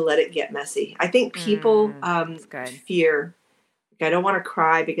encouragement to let it get messy. I think people fear, I don't want to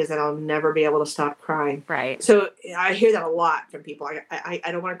cry because then I'll never be able to stop crying. Right. So I hear that a lot from people. I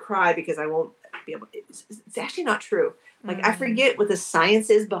don't want to cry because I won't to be able, it's actually not true. Like, I forget what the science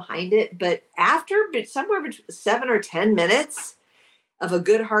is behind it, but after somewhere between 7 or 10 minutes of a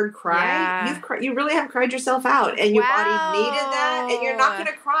good hard cry, you really have cried yourself out, and your body needed that, and you're not going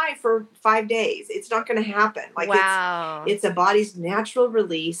to cry for 5 days. It's not going to happen. Like, it's a body's natural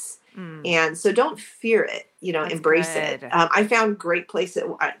release. And so don't fear it, That's embrace it. I found great place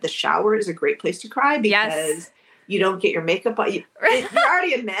the shower is a great place to cry because you don't get your makeup on. You're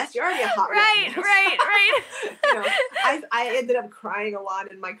already a mess. You're already a hot mess. Right. I ended up crying a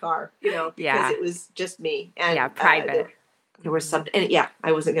lot in my car, because it was just me. And private. There was something, and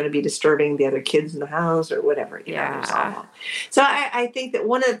I wasn't going to be disturbing the other kids in the house or whatever, So I think that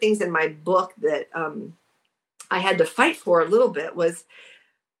one of the things in my book that I had to fight for a little bit was,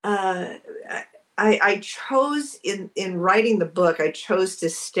 I chose in writing the book, I chose to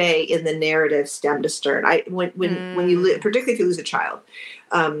stay in the narrative stem to stern. When you particularly if you lose a child,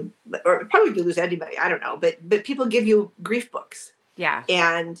 or probably if you lose anybody, I don't know, but people give you grief books. Yeah.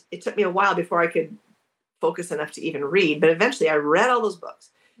 And it took me a while before I could focus enough to even read, but eventually I read all those books.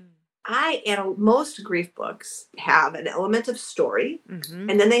 Most grief books have an element of story,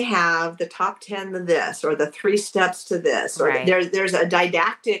 and then they have the top 10 of this, or the 3 steps to this, or there's a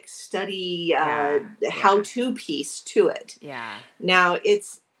didactic study, how-to piece to it. Yeah. Now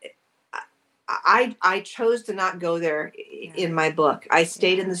I chose to not go there in my book. I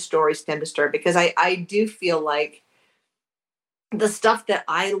stayed in the story stem to stern because I do feel like the stuff that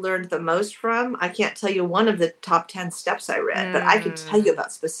I learned the most from, I can't tell you one of the top 10 steps I read, but I could tell you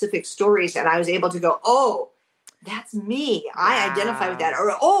about specific stories, and I was able to go, oh, that's me. Wow. I identify with that.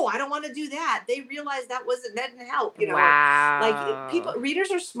 Or, oh, I don't want to do that. They realized that didn't help. Wow. Like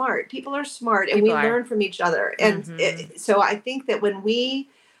readers are smart. People are smart, and we learn from each other. And so I think that when we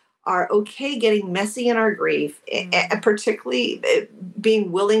are okay getting messy in our grief, and particularly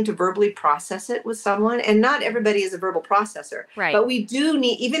being willing to verbally process it with someone. And not everybody is a verbal processor, right? But we do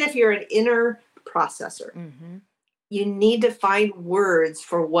need, even if you're an inner processor, you need to find words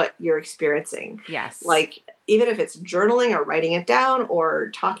for what you're experiencing. Yes. Like, even if it's journaling or writing it down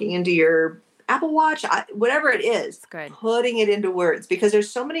or talking into your Apple Watch, whatever it is, putting it into words, because there's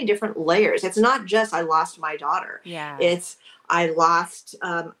so many different layers. It's not just I lost my daughter. Yeah. It's I lost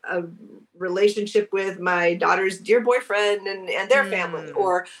a relationship with my daughter's dear boyfriend and their family,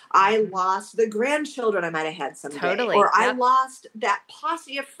 or I lost the grandchildren I might have had someday, or I lost that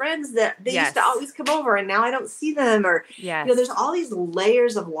posse of friends that they used to always come over and now I don't see them, or there's all these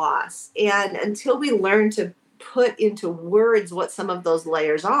layers of loss, and until we learn to put into words what some of those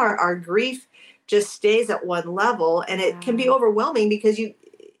layers are, our grief just stays at one level, and it can be overwhelming because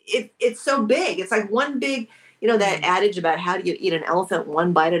it's so big. It's like one big, that adage about how do you eat an elephant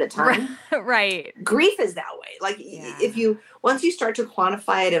one bite at a time? Right. Grief is that way. Like once you start to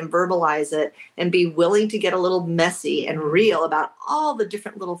quantify it and verbalize it and be willing to get a little messy and real about all the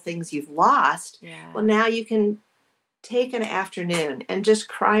different little things you've lost, well, now you can take an afternoon and just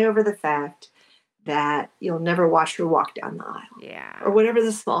cry over the fact that you'll never watch her walk down the aisle. Yeah. Or whatever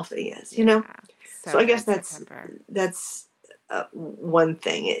the small thing is, So I guess that's one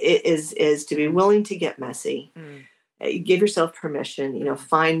thing is to be willing to get messy. Give yourself permission,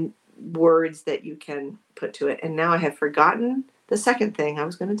 find words that you can put to it. And now I have forgotten the second thing I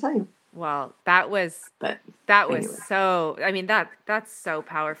was going to tell you. Well, that was so, that's so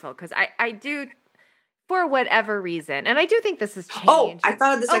powerful, because I do, for whatever reason, and I do think this has changed. Oh, I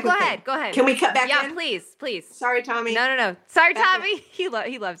thought of the second thing. Go ahead. Can we cut back in? Yeah, please. Sorry, Tommy. No. Sorry, Tommy. He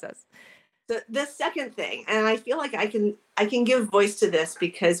loves us. The second thing, and I feel like I can give voice to this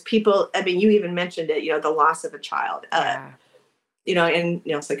because people, you even mentioned it, the loss of a child. And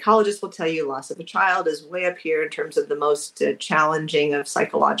psychologists will tell you loss of a child is way up here in terms of the most challenging of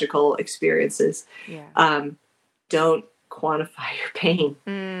psychological experiences. Yeah. Don't quantify your pain.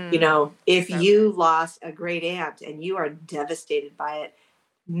 If you lost a great aunt and you are devastated by it,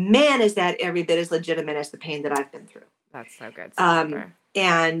 man, is that every bit as legitimate as the pain that I've been through. That's so good.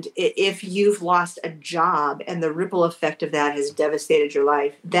 And if you've lost a job and the ripple effect of that has devastated your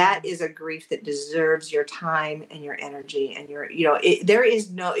life, that is a grief that deserves your time and your energy and there is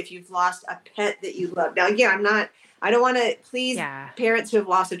no, if you've lost a pet that you love. Now, again, I don't want to please parents who have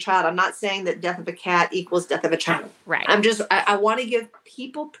lost a child. I'm not saying that death of a cat equals death of a child. Right. I want to give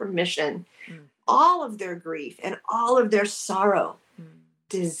people permission. All of their grief and all of their sorrow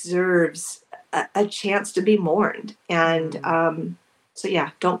deserves a chance to be mourned. And, so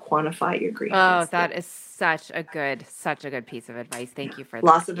don't quantify your grief. Oh, that is such a good piece of advice. Thank you for that.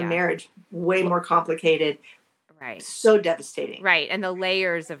 Loss of a marriage, way more complicated, Right. So devastating. Right. And the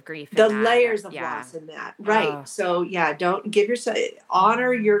layers of grief. The layers of loss in that. Right. Oh. So don't give yourself,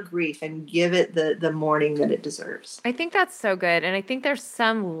 honor your grief and give it the mourning that it deserves. I think that's so good. And I think there's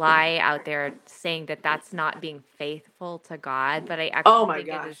some lie out there saying that that's not being faithful to God. But I actually think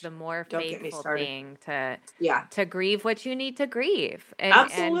it is the more faithful thing to grieve what you need to grieve. And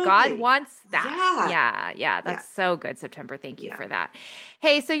God wants that. Yeah. That's so good, September. Thank you for that.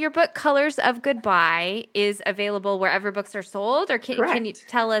 Hey, so your book, Colors of Goodbye, is available wherever books are sold, or can you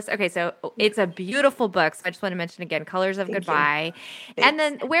tell us? Okay, so it's a beautiful book. So I just want to mention again, Colors of Goodbye. And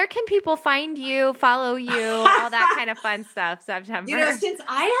then where can people find you, follow you, all that kind of fun stuff, September? Since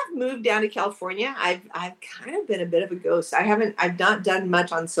I have moved down to California, I've kind of been a bit of a ghost. I've not done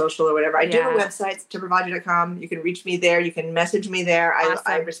much on social or whatever. I do have a website, septembervaudrey.com. You can reach me there. You can message me there. Awesome.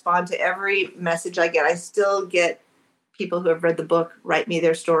 I respond to every message I get. I still get people who have read the book write me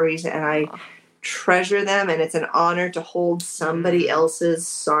their stories, and I treasure them, and it's an honor to hold somebody else's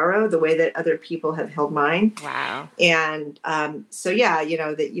sorrow the way that other people have held mine. Wow. And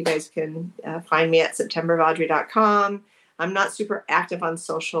that you guys can find me at septembervaudrey.com. I'm not super active on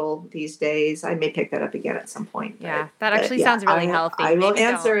social these days. I may pick that up again at some point. Yeah, that actually sounds really healthy. I will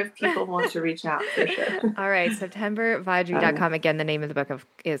answer if people want to reach out, for sure. All right, septembervaudrey.com. Again, the name of the book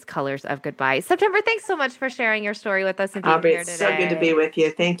is Colors of Goodbye. September, thanks so much for sharing your story with us and being here today. It's so good to be with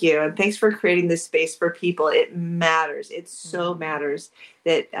you. Thank you. And thanks for creating this space for people. It matters. It so matters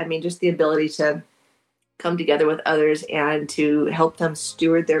that, just the ability to come together with others and to help them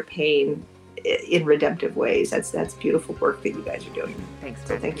steward their pain in redemptive ways. That's beautiful work that you guys are doing. Thanks,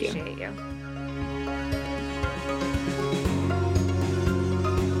 so thank you. Appreciate you.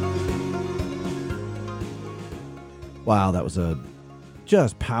 Wow, that was a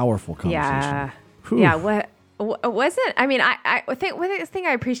just powerful conversation. Yeah. What wasn't? I think the thing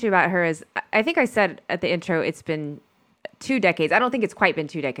I appreciate about her is, I think I said at the intro, it's been 2 decades. I don't think it's quite been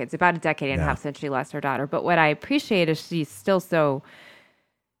 2 decades. About a decade and a half since she lost her daughter. But what I appreciate is she's still so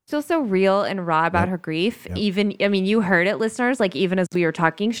real and raw about her grief. Yep. Even, you heard it, listeners, like even as we were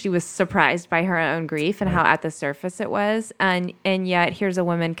talking, she was surprised by her own grief and how at the surface it was. And yet here's a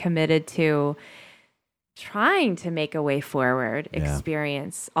woman committed to trying to make a way forward,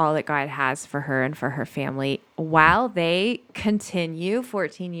 experience all that God has for her and for her family while they continue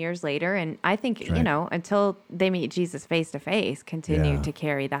 14 years later. And I think, until they meet Jesus face to face, continue to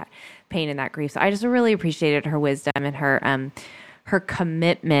carry that pain and that grief. So I just really appreciated her wisdom and her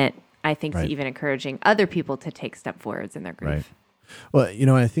commitment, I think, to even encouraging other people to take step forwards in their grief. Right.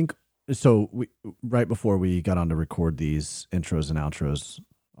 Well, I think so. Right before we got on to record these intros and outros,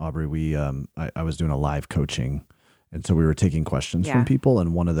 Aubrey, I was doing a live coaching, and so we were taking questions from people.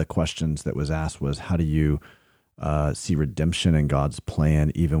 And one of the questions that was asked was, how do you see redemption in God's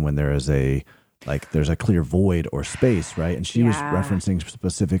plan, even when there's a clear void or space, right? And she was referencing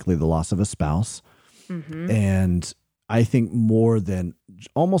specifically the loss of a spouse. Mm-hmm. And I think more than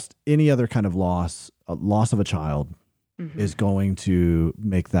almost any other kind of loss, a loss of a child is going to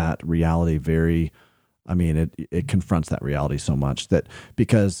make that reality very, it confronts that reality so much that,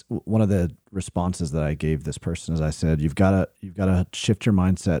 because one of the responses that I gave this person is I said, you've got to shift your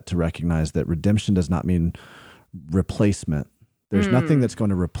mindset to recognize that redemption does not mean replacement. There's nothing that's going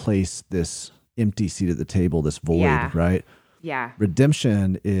to replace this empty seat at the table, this void, right? Yeah.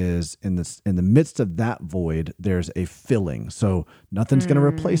 Redemption is in the midst of that void, there's a filling. So nothing's going to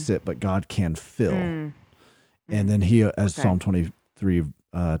replace it, but God can fill. And then he, as Psalm 23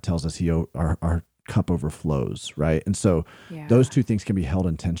 tells us, our cup overflows, right? And so those two things can be held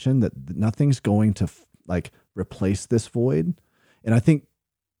in tension, that nothing's going to replace this void. And I think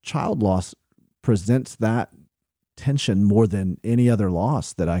child loss presents that tension more than any other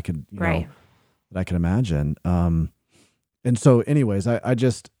loss that I could, that I could imagine. And so anyways, I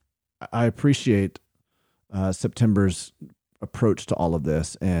appreciate September's approach to all of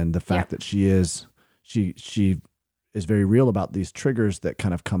this, and the fact that she is very real about these triggers that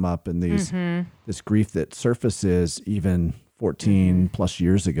kind of come up, and this grief that surfaces even 14 plus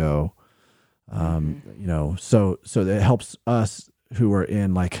years ago. So that helps us who are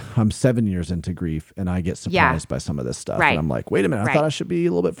in, I'm 7 years into grief, and I get surprised by some of this stuff. And I'm like, wait a minute, I thought I should be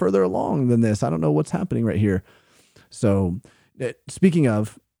a little bit further along than this. I don't know what's happening right here. So speaking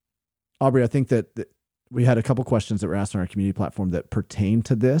of, Aubrey, I think that we had a couple questions that were asked on our community platform that pertain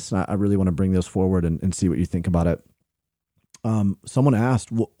to this. And I really want to bring those forward and see what you think about it. Someone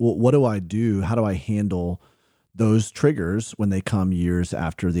asked, what do I do? How do I handle those triggers when they come years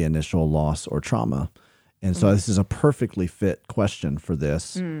after the initial loss or trauma? And so this is a perfectly fit question for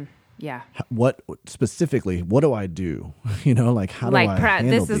this. Yeah. What specifically, what do I do? How do I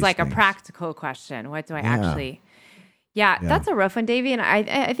handle this is these like things? a practical question. What do I actually Yeah, that's a rough one, Davey. And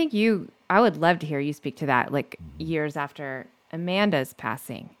I think I would love to hear you speak to that, like years after Amanda's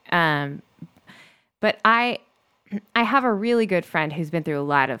passing. But I have a really good friend who's been through a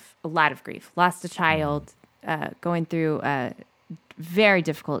lot of grief, lost a child, going through a very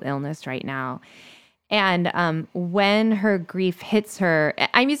difficult illness right now. And when her grief hits her,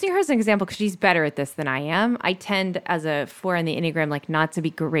 I'm using her as an example because she's better at this than I am. I tend, as a 4 in the Enneagram, like not to be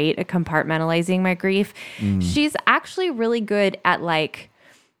great at compartmentalizing my grief. She's actually really good at like,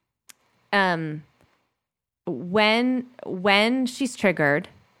 when she's triggered,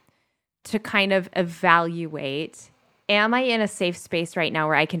 to kind of evaluate, am I in a safe space right now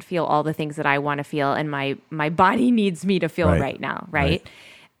where I can feel all the things that I want to feel and my body needs me to feel right now, right?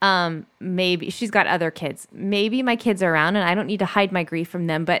 Maybe she's got other kids. Maybe my kids are around and I don't need to hide my grief from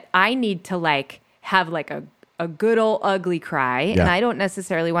them, but I need to like have like a good old ugly cry. And I don't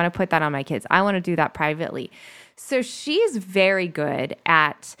necessarily want to put that on my kids. I want to do that privately. So she's very good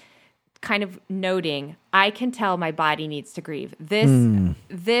at kind of noting, I can tell my body needs to grieve.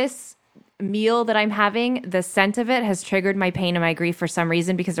 This meal that I'm having, the scent of it has triggered my pain and my grief for some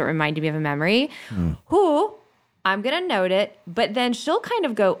reason because it reminded me of a memory. I'm going to note it, but then she'll kind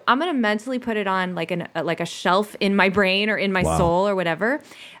of go, I'm going to mentally put it on like a shelf in my brain or in my soul or whatever.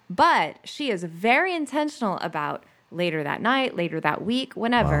 But she is very intentional about later that night, later that week,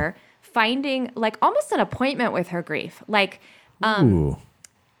 whenever, finding like almost an appointment with her grief. Like,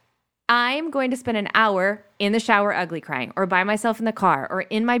 I'm going to spend an hour in the shower ugly crying or by myself in the car or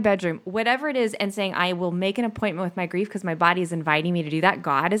in my bedroom, whatever it is, and saying I will make an appointment with my grief because my body is inviting me to do that.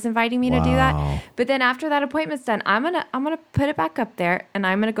 God is inviting me to do that. But then after that appointment's done, I'm gonna put it back up there and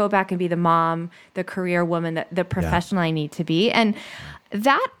I'm gonna go back and be the mom, the career woman, the professional I need to be. And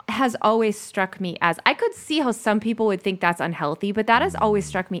that has always struck me as, I could see how some people would think that's unhealthy, but that has always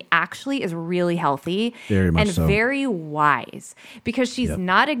struck me actually is really healthy and very wise, because she's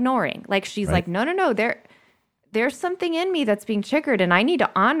not ignoring. Like she's like, no, there's something in me that's being triggered and I need to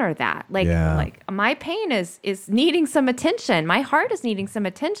honor that. Like my pain is needing some attention. My heart is needing some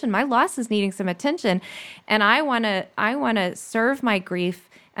attention. My loss is needing some attention. And I want to serve my grief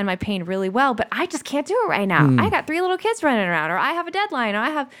and my pain really well, but I just can't do it right now. I got 3 little kids running around, or I have a deadline,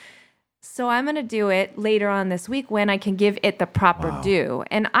 or so I'm going to do it later on this week when I can give it the proper due.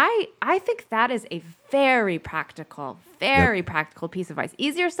 And I think that is a very practical piece of advice.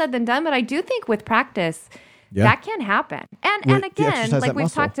 Easier said than done, but I do think with practice, that can happen. And again, like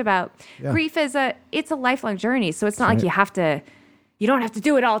we've talked about, grief it's a lifelong journey. So it's not like you don't have to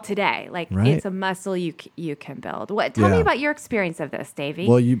do it all today. Like it's a muscle you can build. Tell me about your experience of this, Davey.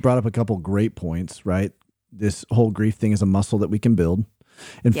 Well, you brought up a couple great points, right? This whole grief thing is a muscle that we can build.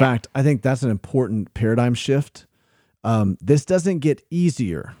 In fact, I think that's an important paradigm shift. This doesn't get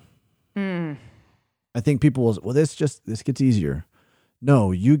easier. I think people will, this gets easier.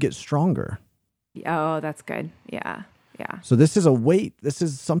 No, you get stronger. Oh, that's good. Yeah. So this is a weight. This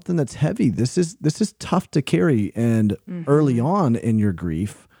is something that's heavy. This is tough to carry. And early on in your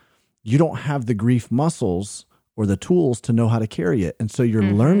grief, you don't have the grief muscles or the tools to know how to carry it. And so you're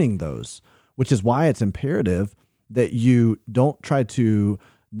learning those, which is why it's imperative that you don't try to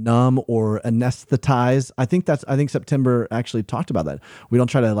numb or anesthetize. I think September actually talked about that. We don't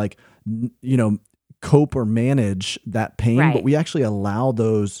try to cope or manage that pain, but we actually allow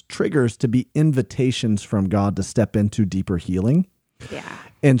those triggers to be invitations from God to step into deeper healing. Yeah.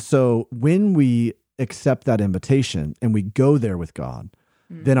 And so when we accept that invitation and we go there with God,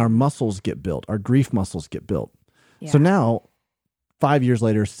 then our muscles get built, our grief muscles get built. Yeah. So now, 5 years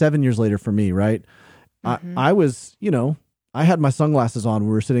later, 7 years later for me, right? I was, I had my sunglasses on.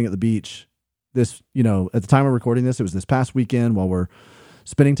 We were sitting at the beach. This, at the time of recording this, it was this past weekend while we're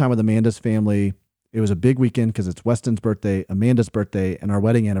spending time with Amanda's family. It was a big weekend because it's Weston's birthday, Amanda's birthday, and our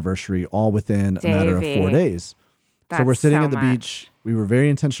wedding anniversary all within a matter of 4 days. So we're sitting at the beach. We were very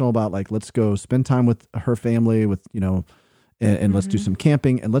intentional about let's go spend time with her family, with, and let's do some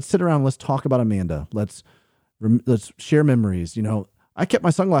camping, and let's sit around. Let's talk about Amanda. Let's share memories. I kept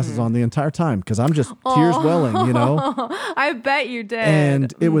my sunglasses on the entire time because I'm just tears welling, I bet you did.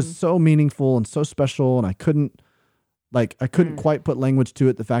 And it was so meaningful and so special. And I couldn't quite put language to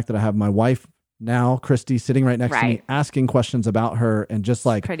it. The fact that I have my wife now, Christy, sitting right next to me, asking questions about her, and just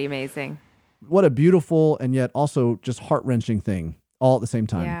it's pretty amazing. What a beautiful and yet also just heart-wrenching thing all at the same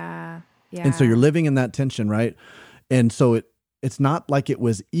time. Yeah. And so you're living in that tension, right? And so it's not like it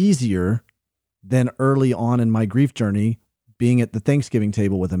was easier than early on in my grief journey being at the Thanksgiving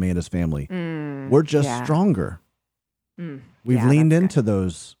table with Amanda's family. We're just stronger. We've leaned into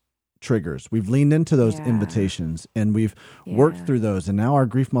those triggers. We've leaned into those invitations, and we've worked through those. And now our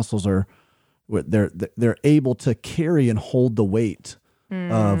grief muscles they're able to carry and hold the weight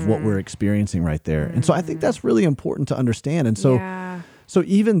of what we're experiencing right there. And so I think that's really important to understand. And so, so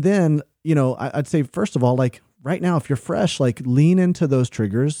even then, I'd say, first of all, like right now, if you're fresh, like lean into those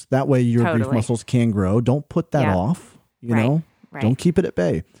triggers. That way your grief muscles can grow. Don't put that off, you know, don't keep it at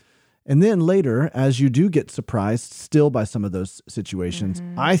bay. And then later, as you do get surprised still by some of those situations,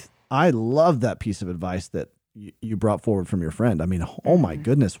 I love that piece of advice that you brought forward from your friend. I mean, oh my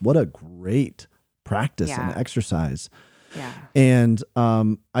goodness, what a great practice and exercise. Yeah. And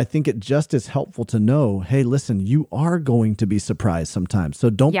I think it just is helpful to know, hey, listen, you are going to be surprised sometimes. So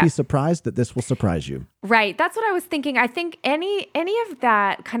don't be surprised that this will surprise you. Right. That's what I was thinking. I think any of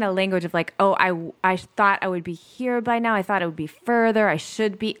that kind of language of like, oh, I thought I would be here by now. I thought it would be further. I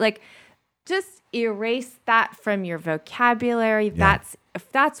should be like, just erase that from your vocabulary. Yeah. If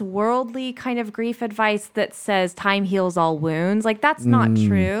that's worldly kind of grief advice that says time heals all wounds, like that's not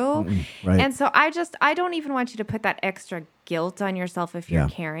true. Right. And so I don't even want you to put that extra guilt on yourself if you're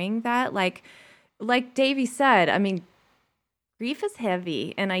carrying that. Like Davey said, I mean, grief is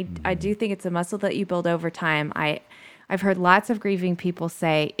heavy, and I do think it's a muscle that you build over time. I've heard lots of grieving people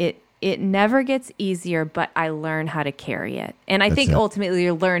say it never gets easier, but I learn how to carry it. And I think ultimately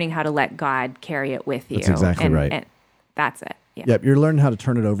you're learning how to let God carry it with you. That's exactly right. And that's it. Yeah. Yep. You're learning how to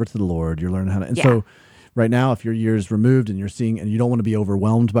turn it over to the Lord. You're learning how to, and so right now, if your year is removed and you're seeing, and you don't want to be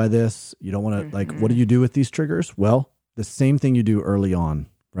overwhelmed by this, you don't want to like, what do you do with these triggers? Well, the same thing you do early on,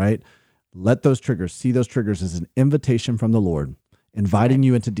 right? Let those triggers, see those triggers as an invitation from the Lord, inviting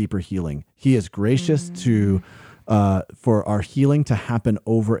you into deeper healing. He is gracious to, for our healing to happen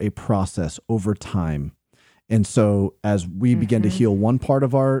over a process, over time. And so as we begin to heal one part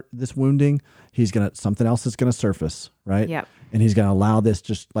of this wounding, something else is going to surface, right? Yep. And he's going to allow this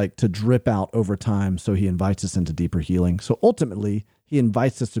just like to drip out over time. So he invites us into deeper healing. So ultimately, he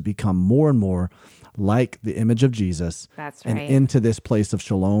invites us to become more and more like the image of Jesus. That's right. And into this place of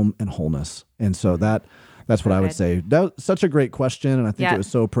shalom and wholeness. And so that's what I would say. That was such a great question, and I think it was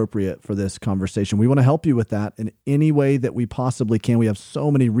so appropriate for this conversation. We want to help you with that in any way that we possibly can. We have so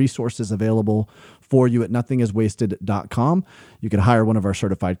many resources available for you at nothingiswasted.com. You can hire one of our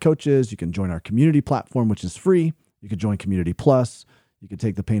certified coaches. You can join our community platform, which is free. You could join Community Plus. You could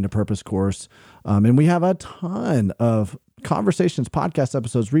take the Pain to Purpose course. And we have a ton of conversations, podcast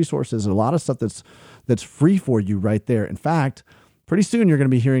episodes, resources, a lot of stuff that's free for you right there. In fact, pretty soon you're going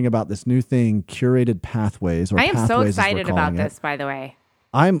to be hearing about this new thing, curated pathways. I am so excited about this, by the way.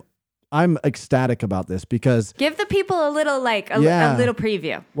 I'm ecstatic about this because give the people a little little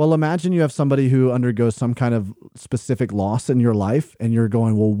preview. Well, imagine you have somebody who undergoes some kind of specific loss in your life, and you're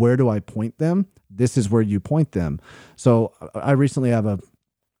going, well, where do I point them? This is where you point them. So I recently had a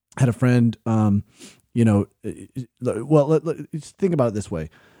friend. Let's think about it this way: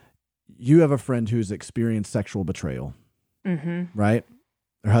 you have a friend who's experienced sexual betrayal. Mm-hmm. Right?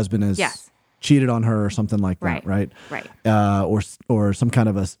 Her husband has cheated on her or something like that, right? Right. Or some kind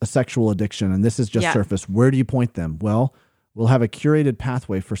of a sexual addiction, and this has just surfaced. Where do you point them? Well, we'll have a curated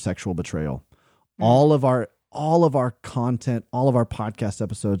pathway for sexual betrayal. Mm-hmm. All of our content, all of our podcast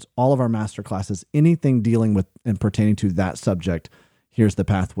episodes, all of our master classes, anything dealing with and pertaining to that subject, here's the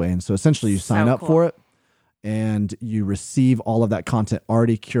pathway. And so essentially you sign up for it, and you receive all of that content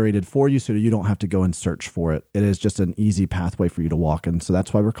already curated for you so you don't have to go and search for it. It is just an easy pathway for you to walk. And so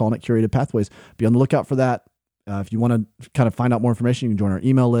that's why we're calling it Curated Pathways. Be on the lookout for that. If you want to kind of find out more information, you can join our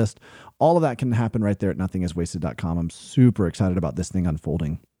email list. All of that can happen right there at nothingiswasted.com. I'm super excited about this thing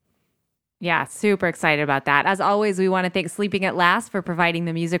unfolding. Yeah, super excited about that. As always, we want to thank Sleeping at Last for providing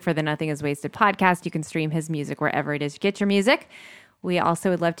the music for the Nothing is Wasted podcast. You can stream his music wherever it is you get your music. We also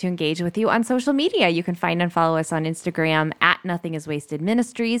would love to engage with you on social media. You can find and follow us on Instagram at Nothing is Wasted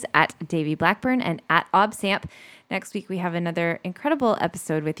Ministries, at Davey Blackburn, and at ObSamp. Next week, we have another incredible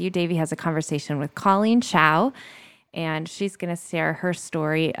episode with you. Davey has a conversation with Colleen Chow, and she's going to share her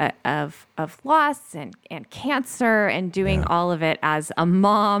story of loss and cancer and doing all of it as a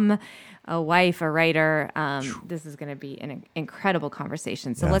mom, a wife, a writer. This is going to be an incredible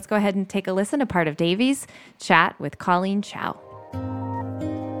conversation. So let's go ahead and take a listen to part of Davey's chat with Colleen Chow.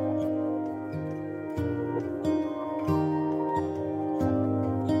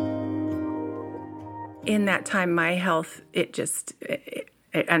 In that time, my health, it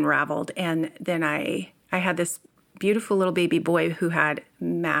unraveled. And then I had this beautiful little baby boy who had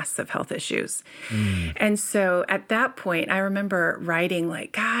massive health issues. And so at that point, I remember writing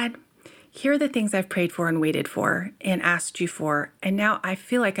like, God, here are the things I've prayed for and waited for and asked you for. And now I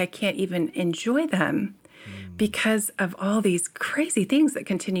feel like I can't even enjoy them because of all these crazy things that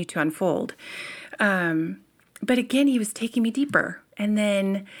continue to unfold. But again, he was taking me deeper. And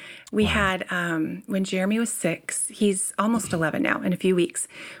then we had, when Jeremy was 6, he's almost 11 now, in a few weeks.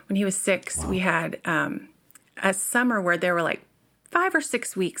 When he was 6, we had a summer where there were like 5 or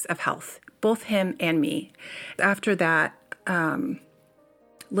 6 weeks of health, both him and me. After that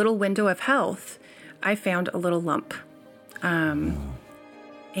little window of health, I found a little lump and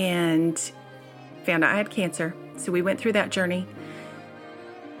found out I had cancer. So we went through that journey,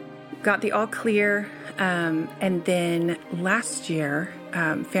 got the all clear, and then last year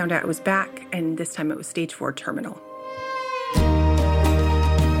found out it was back, and this time it was stage 4 terminal.